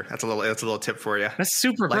faster. That's a little tip for you. That's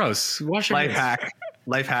super gross. Wash your hands.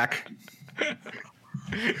 Life hack.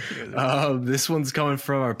 This one's coming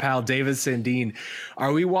from our pal David Sandine.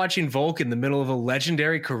 Are we watching Volk in the middle of a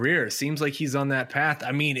legendary career? Seems like he's on that path.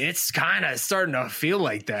 I mean, it's kind of starting to feel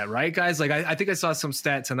like that, right, guys? Like, I think I saw some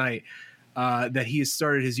stat tonight that he has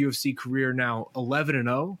started his UFC career now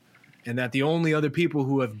 11-0, and that the only other people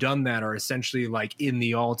who have done that are essentially like in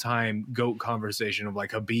the all-time GOAT conversation of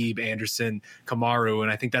like Khabib, Anderson, Kamaru,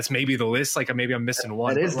 and I think that's maybe the list. Like, maybe I'm missing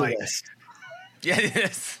one. That is the list. Yeah, it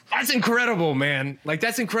is. That's incredible, man. Like,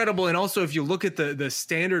 that's incredible. And also, if you look at the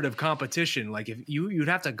standard of competition, like if you'd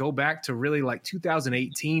have to go back to really like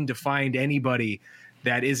 2018 to find anybody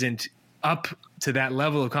that isn't up to that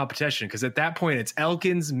level of competition. Because at that point, it's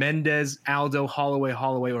Elkins, Mendez, Aldo, Holloway,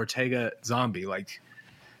 Ortega, Zombie. Like,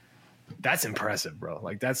 that's impressive, bro.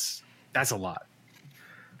 Like, that's a lot.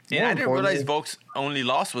 Yeah, I didn't realize Volk's only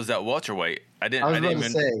loss was at welterweight. I didn't even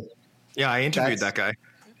say. Yeah, I interviewed that guy.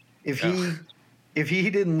 If he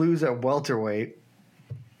didn't lose at welterweight,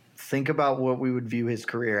 think about what we would view his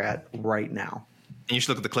career at right now. And you should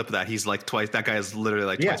look at the clip of that. He's like twice. That guy is literally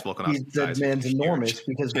like twice Volkanovski. That man's enormous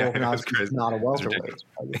because Volkanovski is not a welterweight.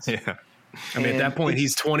 Yeah. I mean, at that point,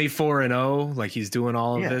 he's 24-0. Like, he's doing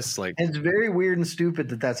all of this. Like, and it's very weird and stupid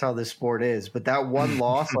that that's how this sport is. But that one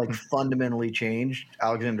loss, like, fundamentally changed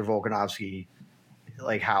Alexander Volkanovski,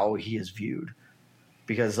 like, how he is viewed.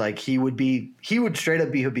 Because, like, he would straight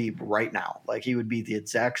up be Khabib right now. Like, he would be the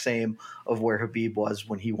exact same of where Khabib was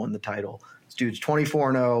when he won the title. This dude's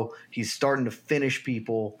 24-0. He's starting to finish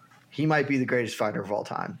people. He might be the greatest fighter of all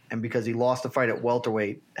time. And because he lost a fight at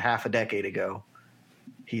welterweight half a decade ago,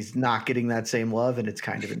 he's not getting that same love, and it's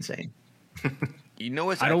kind of insane. You know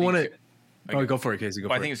what? I don't want to. Oh, go for it, Casey.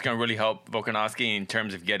 I think it's going to really help Volkanovski in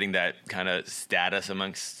terms of getting that kind of status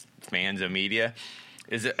amongst fans and media.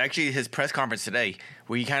 Is actually his press conference today,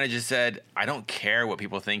 where he kind of just said, "I don't care what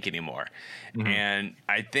people think anymore," and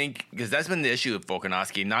I think because that's been the issue with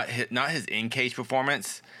Volkanovski, not his in-cage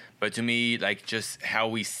performance, but to me, like just how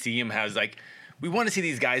we see him as like we want to see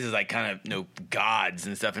these guys as like kind of gods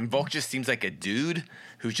and stuff, and Volk just seems like a dude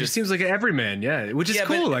who just seems like an everyman, which is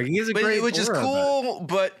cool. Like he is a great, which is cool,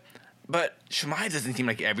 but Chimaev doesn't seem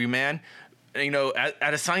like an everyman. You know,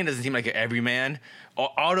 at a sign doesn't seem like an everyman.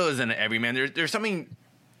 Aldo isn't an everyman. There's something.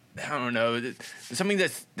 I don't know. Something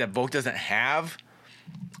that Volk doesn't have,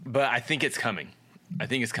 but I think it's coming.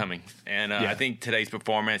 And I think today's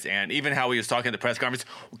performance and even how he was talking at the press conference,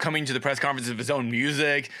 coming to the press conference with his own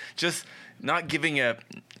music, just not giving a.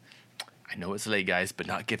 I know it's late, guys, but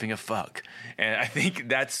not giving a fuck. And I think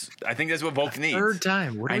that's what Volk needs. Third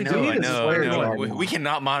time. What do we do? I know. We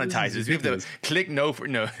cannot monetize this. We have to click no.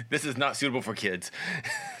 This is not suitable for kids.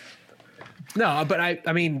 No, but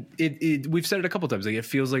I mean, we've said it a couple times. Like, it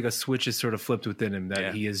feels like a switch is sort of flipped within him.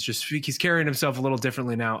 That he's carrying himself a little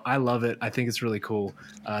differently now. I love it. I think it's really cool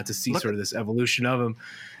to see sort of this evolution of him.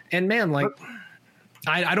 And man, like,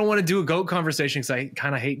 I don't want to do a GOAT conversation because I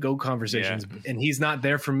kind of hate GOAT conversations. And he's not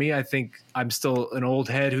there for me. I think I'm still an old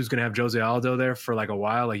head who's going to have Jose Aldo there for like a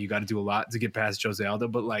while. Like, you got to do a lot to get past Jose Aldo.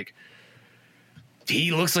 But like,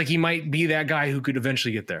 he looks like he might be that guy who could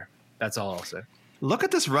eventually get there. That's all I'll say. Look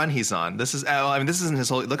at this run he's on. This isn't his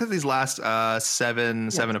whole. Look at these last seven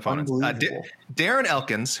opponents. Darren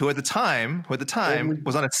Elkins, who at the time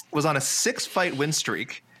was on a 6-fight win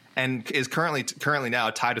streak and is currently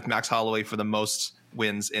now tied with Max Holloway for the most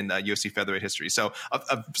wins in UFC featherweight history. So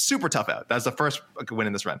a super tough out. That's the first win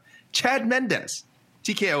in this run. Chad Mendez,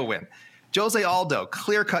 TKO win. Jose Aldo,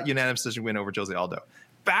 clear-cut unanimous decision win over Jose Aldo.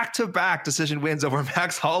 Back-to-back decision wins over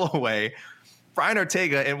Max Holloway. Brian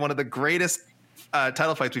Ortega in one of the greatest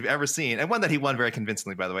title fights we've ever seen, and one that he won very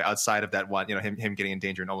convincingly, by the way, outside of that one, him getting in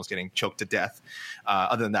danger and almost getting choked to death.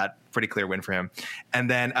 Other than that, pretty clear win for him. And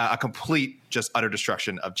then a complete, just utter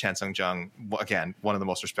destruction of Chan Sung Jung, again, one of the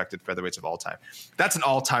most respected featherweights of all time. That's an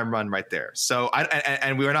all-time run right there. So,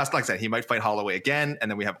 and we were not, like I said, he might fight Holloway again,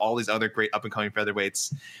 and then we have all these other great up-and-coming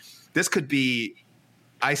featherweights. This could be.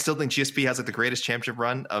 I still think GSP has like the greatest championship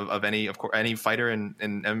run of any fighter in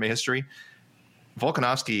MMA history.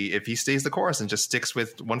 Volkanovski, if he stays the course and just sticks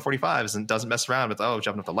with 145s and doesn't mess around with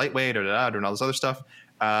jumping up the lightweight or doing all this other stuff,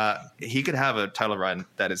 he could have a title run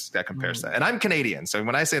that compares to that. And I'm Canadian, so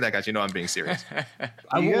when I say that, guys, I'm being serious.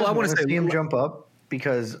 I want to see him jump up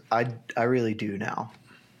because I really do now.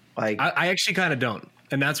 Like, I actually kind of don't.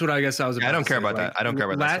 And that's what I guess I was about I don't to care say. about that. I don't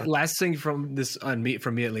care about that. Last thing from this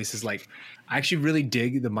from me at least is like, I actually really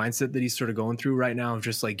dig the mindset that he's sort of going through right now of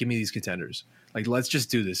just like, give me these contenders. Like, let's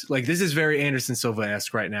just do this. Like, this is very Anderson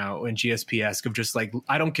Silva-esque right now and GSP-esque of just like,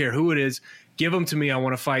 I don't care who it is. Give them to me. I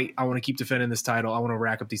want to fight. I want to keep defending this title. I want to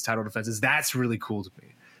rack up these title defenses. That's really cool to me.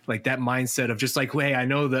 Like that mindset of just like, hey, I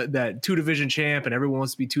know that 2-division champ and everyone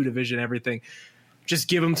wants to be 2-division everything. Just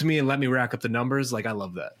give them to me and let me rack up the numbers. Like, I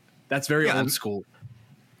love that. That's very old school.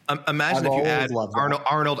 Imagine if you add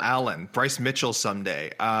Arnold Allen, Bryce Mitchell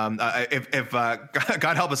someday. If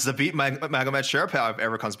God help us, Zabit Magomed Sharapov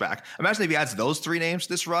ever comes back. Imagine if he adds those 3 names to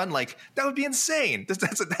this run. Like, that would be insane.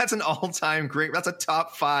 That's an all-time great. That's a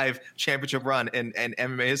top 5 championship run in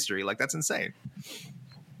MMA history. Like, that's insane.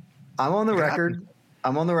 I'm on the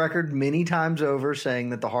record many times over saying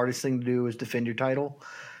that the hardest thing to do is defend your title,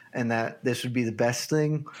 and that this would be the best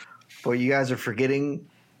thing. But you guys are forgetting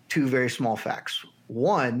 2 very small facts.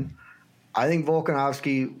 One, I think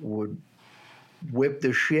Volkanovski would whip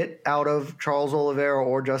the shit out of Charles Oliveira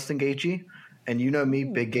or Justin Gaethje. And you know me,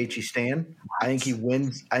 big Gaethje stan. I think he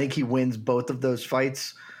wins. I think he wins both of those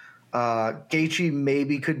fights. Gaethje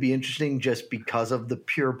maybe could be interesting just because of the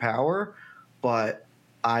pure power, but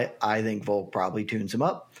I think Volk probably tunes him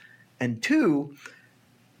up. And 2,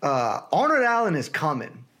 Arnold Allen is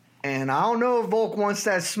coming. And I don't know if Volk wants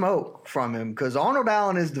that smoke from him because Arnold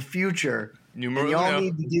Allen is the future. Y'all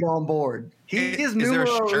need to get on board. He is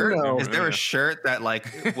numero uno. Is there a shirt that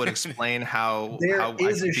like would explain how I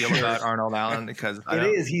feel about Arnold Allen? Because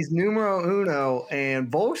he's numero uno, and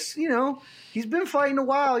Volk's, he's been fighting a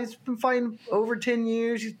while. He's been fighting over 10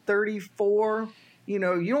 years. He's 34. You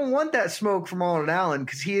don't want that smoke from Arnold Allen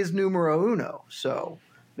because he is numero uno. So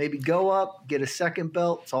maybe go up, get a second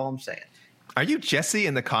belt. That's all I'm saying. Are you Jesse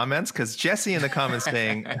in the comments? Because Jesse in the comments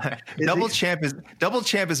saying double champ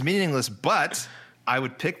is meaningless, but I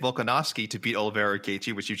would pick Volkanovski to beat Oliveira or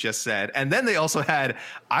Gaethje, which you just said. And then they also had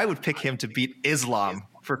I would pick him to beat Islam,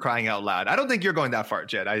 for crying out loud. I don't think you're going that far,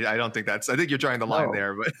 Jed. I don't think I think you're drawing the line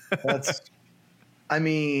there. But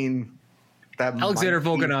Alexander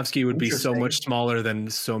Volkanovski would be so much smaller than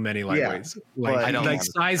so many lightweights.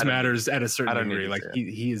 Size matters at a certain degree. Like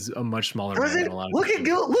he is a much smaller man than a lot of look at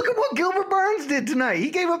what Gilbert Burns did tonight.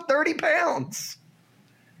 He gave up 30 pounds.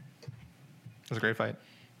 It was a great fight.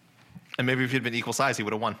 And maybe if he'd been equal size, he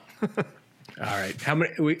would have won. All right, how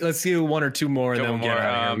many? Let's do 1 or 2 more, and then we'll get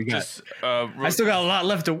out of here. I still got a lot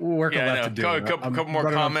left to work. Left to do. A couple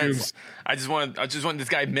more comments. I just want this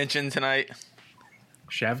guy mentioned tonight.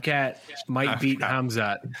 Shavkat might beat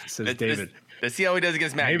Khamzat, says David. Let's see how he does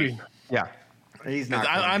against Magny. Maybe. Yeah. He's not.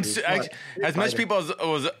 As much people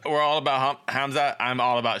were all about Khamzat, I'm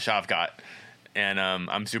all about Shavkat. And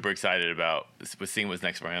I'm super excited about seeing what's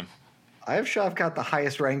next for him. I have Shavkat the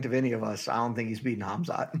highest ranked of any of us. I don't think he's beating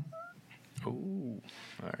Khamzat. Ooh.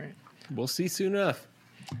 All right. We'll see soon enough.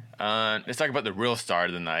 Let's talk about the real star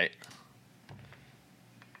of the night.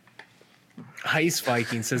 Ice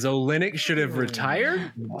Viking says Olynyk should have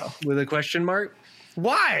retired with a question mark.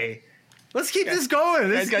 Why? Let's keep this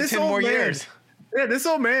going. He's got 10 more years. Yeah, this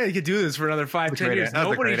old man could do this for another 5-10 years.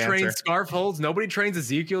 Nobody trains scarf holds. Nobody trains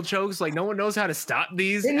Ezekiel chokes. Like, no one knows how to stop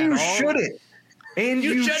these. And you shouldn't. And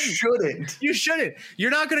you shouldn't. You shouldn't.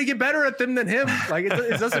 You're not going to get better at them than him. Like,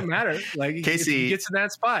 it doesn't matter. Like, Casey, if he gets in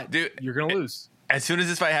that spot, dude, you're going to lose. As soon as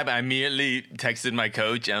this fight happened, I immediately texted my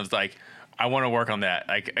coach and I was like, I want to work on that,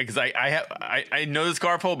 like, because I know the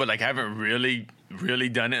scarf hold, but like I haven't really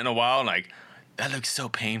done it in a while. Like, that looks so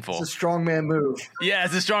painful. It's a strongman move. Yeah,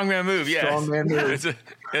 it's a strongman move. Yeah, strongman move.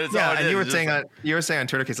 And you were saying on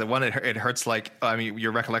Twitter, case like one, it hurts like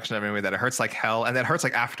your recollection of anyway that it hurts like hell, and that hurts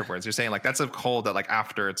like afterwards. You're saying like that's a cold that like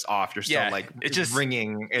after it's off, you're still like it's just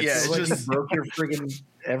ringing. It's like just you broke your friggin'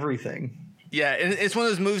 everything. Yeah, and it's one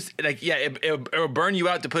of those moves, like, it'll burn you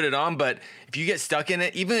out to put it on, but if you get stuck in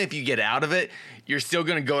it, even if you get out of it, you're still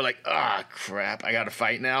going to go like, crap, I got to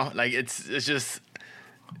fight now. Like, it's just...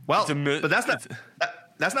 Well, but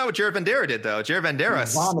that's not what Jared Vanderaa did, though. Jared Vanderaa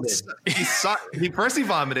he personally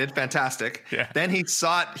vomited, fantastic. Yeah. Then he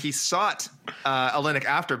sought Olynyk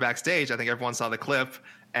after backstage. I think everyone saw the clip.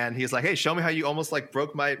 And he's like, hey, show me how you almost like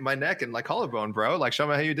broke my neck and like collarbone, bro. Like, show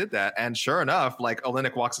me how you did that. And sure enough, like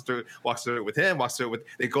Olynyk walks through it with him,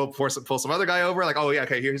 they go pull some other guy over, like, oh yeah,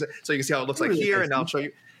 okay, here's it. So you can see how it looks like here, and I'll show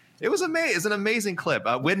you. It was amazing. It's an amazing clip.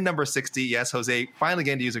 Win number 60. Yes, Jose finally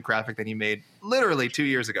getting to use a graphic that he made literally 2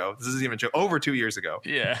 years ago. This isn't even true. Over 2 years ago.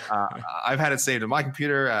 Yeah. I've had it saved in my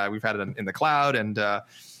computer. We've had it in the cloud, and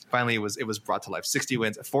finally it was brought to life. 60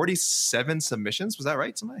 wins, 47 submissions. Was that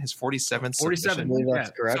right? His 47 submissions.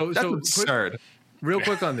 That's correct. So That's absurd. Real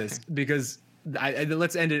quick on this, because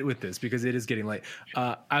let's end it with this because it is getting late.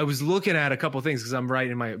 I was looking at a couple things because I'm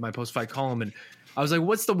writing my post-fight column, and I was like,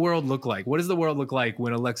 what's the world look like? What does the world look like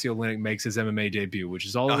when Alexei Oleinik makes his MMA debut, which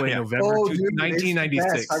is all the way November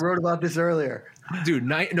 1996. I wrote about this earlier. Dude,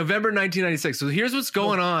 November 1996. So here's what's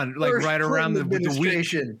going on, like right around the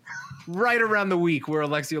week. Right around the week where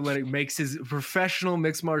Alexei Oleinik makes his professional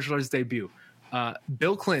mixed martial arts debut.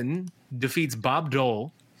 Bill Clinton defeats Bob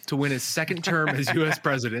Dole to win his second term as U.S.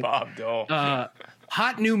 president. Bob Dole.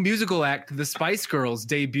 Hot new musical act, the Spice Girls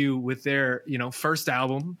debut with their, first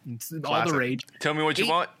album, all the rage. Tell me what you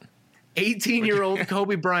want. 18-year-old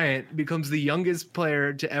Kobe Bryant becomes the youngest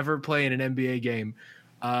player to ever play in an NBA game.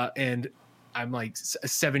 And I'm like, a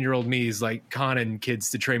 7-year-old me is like conning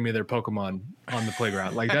kids to train me their Pokemon on the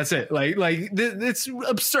playground. Like, that's it. It's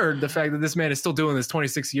absurd, the fact that this man is still doing this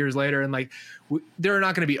 26 years later. And there are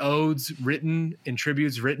not going to be odes written and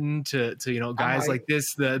tributes written to guys like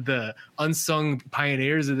this, the unsung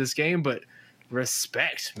pioneers of this game. But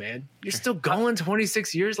respect, man. You're still going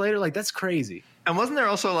 26 years later. Like, that's crazy. And wasn't there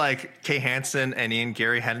also like Kay Hansen and Ian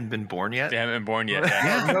Gary hadn't been born yet? They haven't been born yet.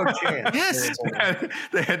 Yeah. No chance. Yes.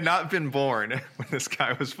 They had not been born when this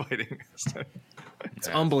guy was fighting. It's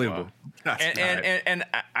unbelievable. And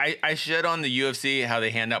I shit on the UFC how they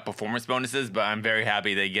hand out performance bonuses, but I'm very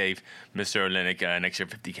happy they gave Mr. Oleinik an extra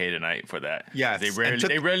 $50K tonight for that. Yeah, they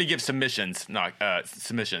rarely give submissions,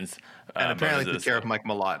 submissions. And apparently took care of Mike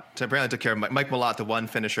Malott. Mike Malott, the one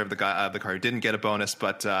finisher of the card, who didn't get a bonus,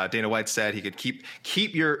 but Dana White said he could keep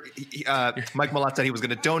your. Mike Malott said he was going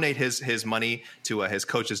to donate his money to his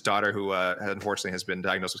coach's daughter, who unfortunately has been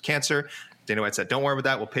diagnosed with cancer. Dana White said, "Don't worry about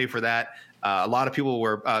that. We'll pay for that." A lot of people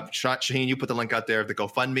were Shaheen, you put the link out there of the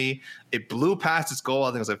GoFundMe. It blew past its goal. I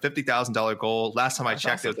think it was a $50,000 goal. Last time I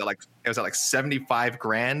checked, awesome. It was at like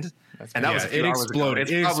 $75,000. And that was a few hours ago. It's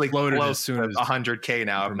probably close as soon as 100K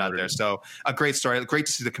now, if not there. So a great story. Great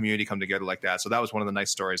to see the community come together like that. So that was one of the nice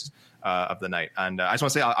stories of the night. And I just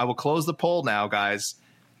want to say, I will close the poll now, guys.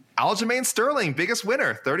 Aljamain Sterling, biggest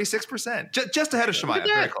winner, 36%, just ahead of Chimaev,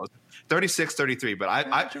 very close, 36-33. But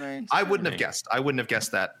I wouldn't have guessed. I wouldn't have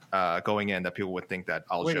guessed that going in, that people would think that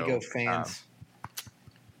Aljo. Way to go, fans!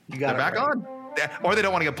 You got it back on. Or they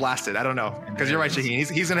don't want to get blasted. I don't know. Because you're right, Shaheen.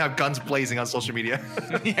 He's going to have guns blazing on social media.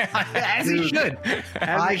 As he should.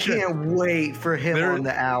 I can't wait for him on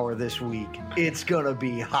the hour this week. It's going to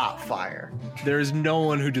be hot fire. There's no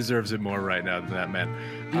one who deserves it more right now than that man.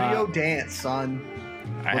 Do your dance, son.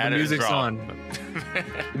 The music's on.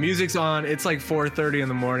 The music's on. It's like 4:30 in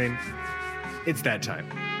the morning. It's that time.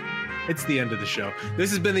 It's the end of the show.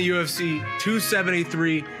 This has been the UFC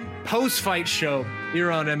 273 post-fight show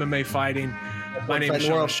here on MMA Fighting. My name is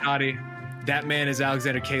Sean Shadi. That man is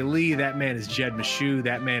Alexander K. Lee. That man is Jed Meshew.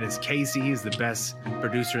 That man is Casey. He's the best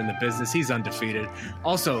producer in the business. He's undefeated.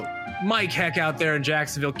 Also, Mike Heck out there in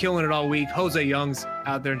Jacksonville, killing it all week. Jose Young's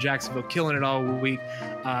out there in Jacksonville, killing it all week.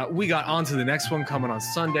 We got on to the next one coming on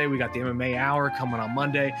Sunday. We got the MMA Hour coming on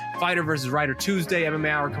Monday. Fighter versus Writer Tuesday. MMA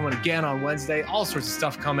Hour coming again on Wednesday. All sorts of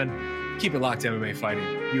stuff coming. Keep it locked to MMA Fighting.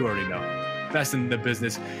 You already know. Best in the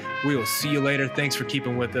business. We will see you later. Thanks for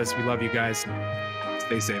keeping with us. We love you guys.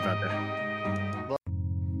 Stay safe out there.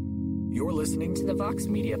 You're listening to the Vox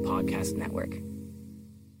Media Podcast Network.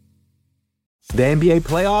 The NBA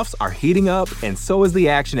playoffs are heating up, and so is the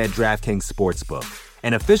action at DraftKings Sportsbook,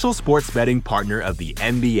 an official sports betting partner of the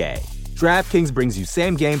NBA. DraftKings brings you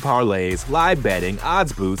same-game parlays, live betting,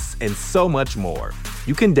 odds boosts, and so much more.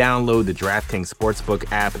 You can download the DraftKings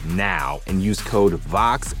Sportsbook app now and use code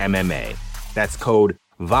VOXMMA. That's code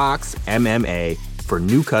VOXMMA for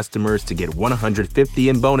new customers to get $150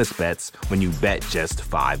 in bonus bets when you bet just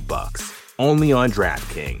 $5. Only on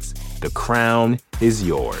DraftKings. The crown is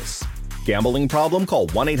yours. Gambling problem? Call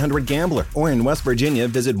 1-800-GAMBLER. Or in West Virginia,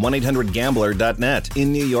 visit 1-800-GAMBLER.net.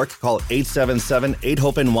 In New York, call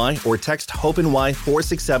 877-8-HOPE-NY or text HOPE-NY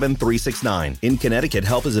 467-369. In Connecticut,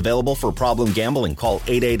 help is available for problem gambling. Call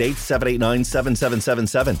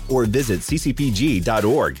 888-789-7777 or visit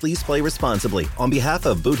ccpg.org. Please play responsibly. On behalf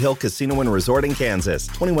of Boot Hill Casino and Resort in Kansas,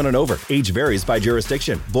 21 and over. Age varies by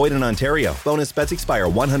jurisdiction. Void in Ontario. Bonus bets expire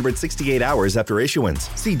 168 hours after issuance.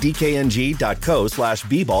 See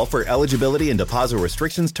dkng.co/bball for eligibility and deposit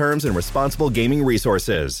restrictions, terms, and responsible gaming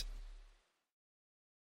resources.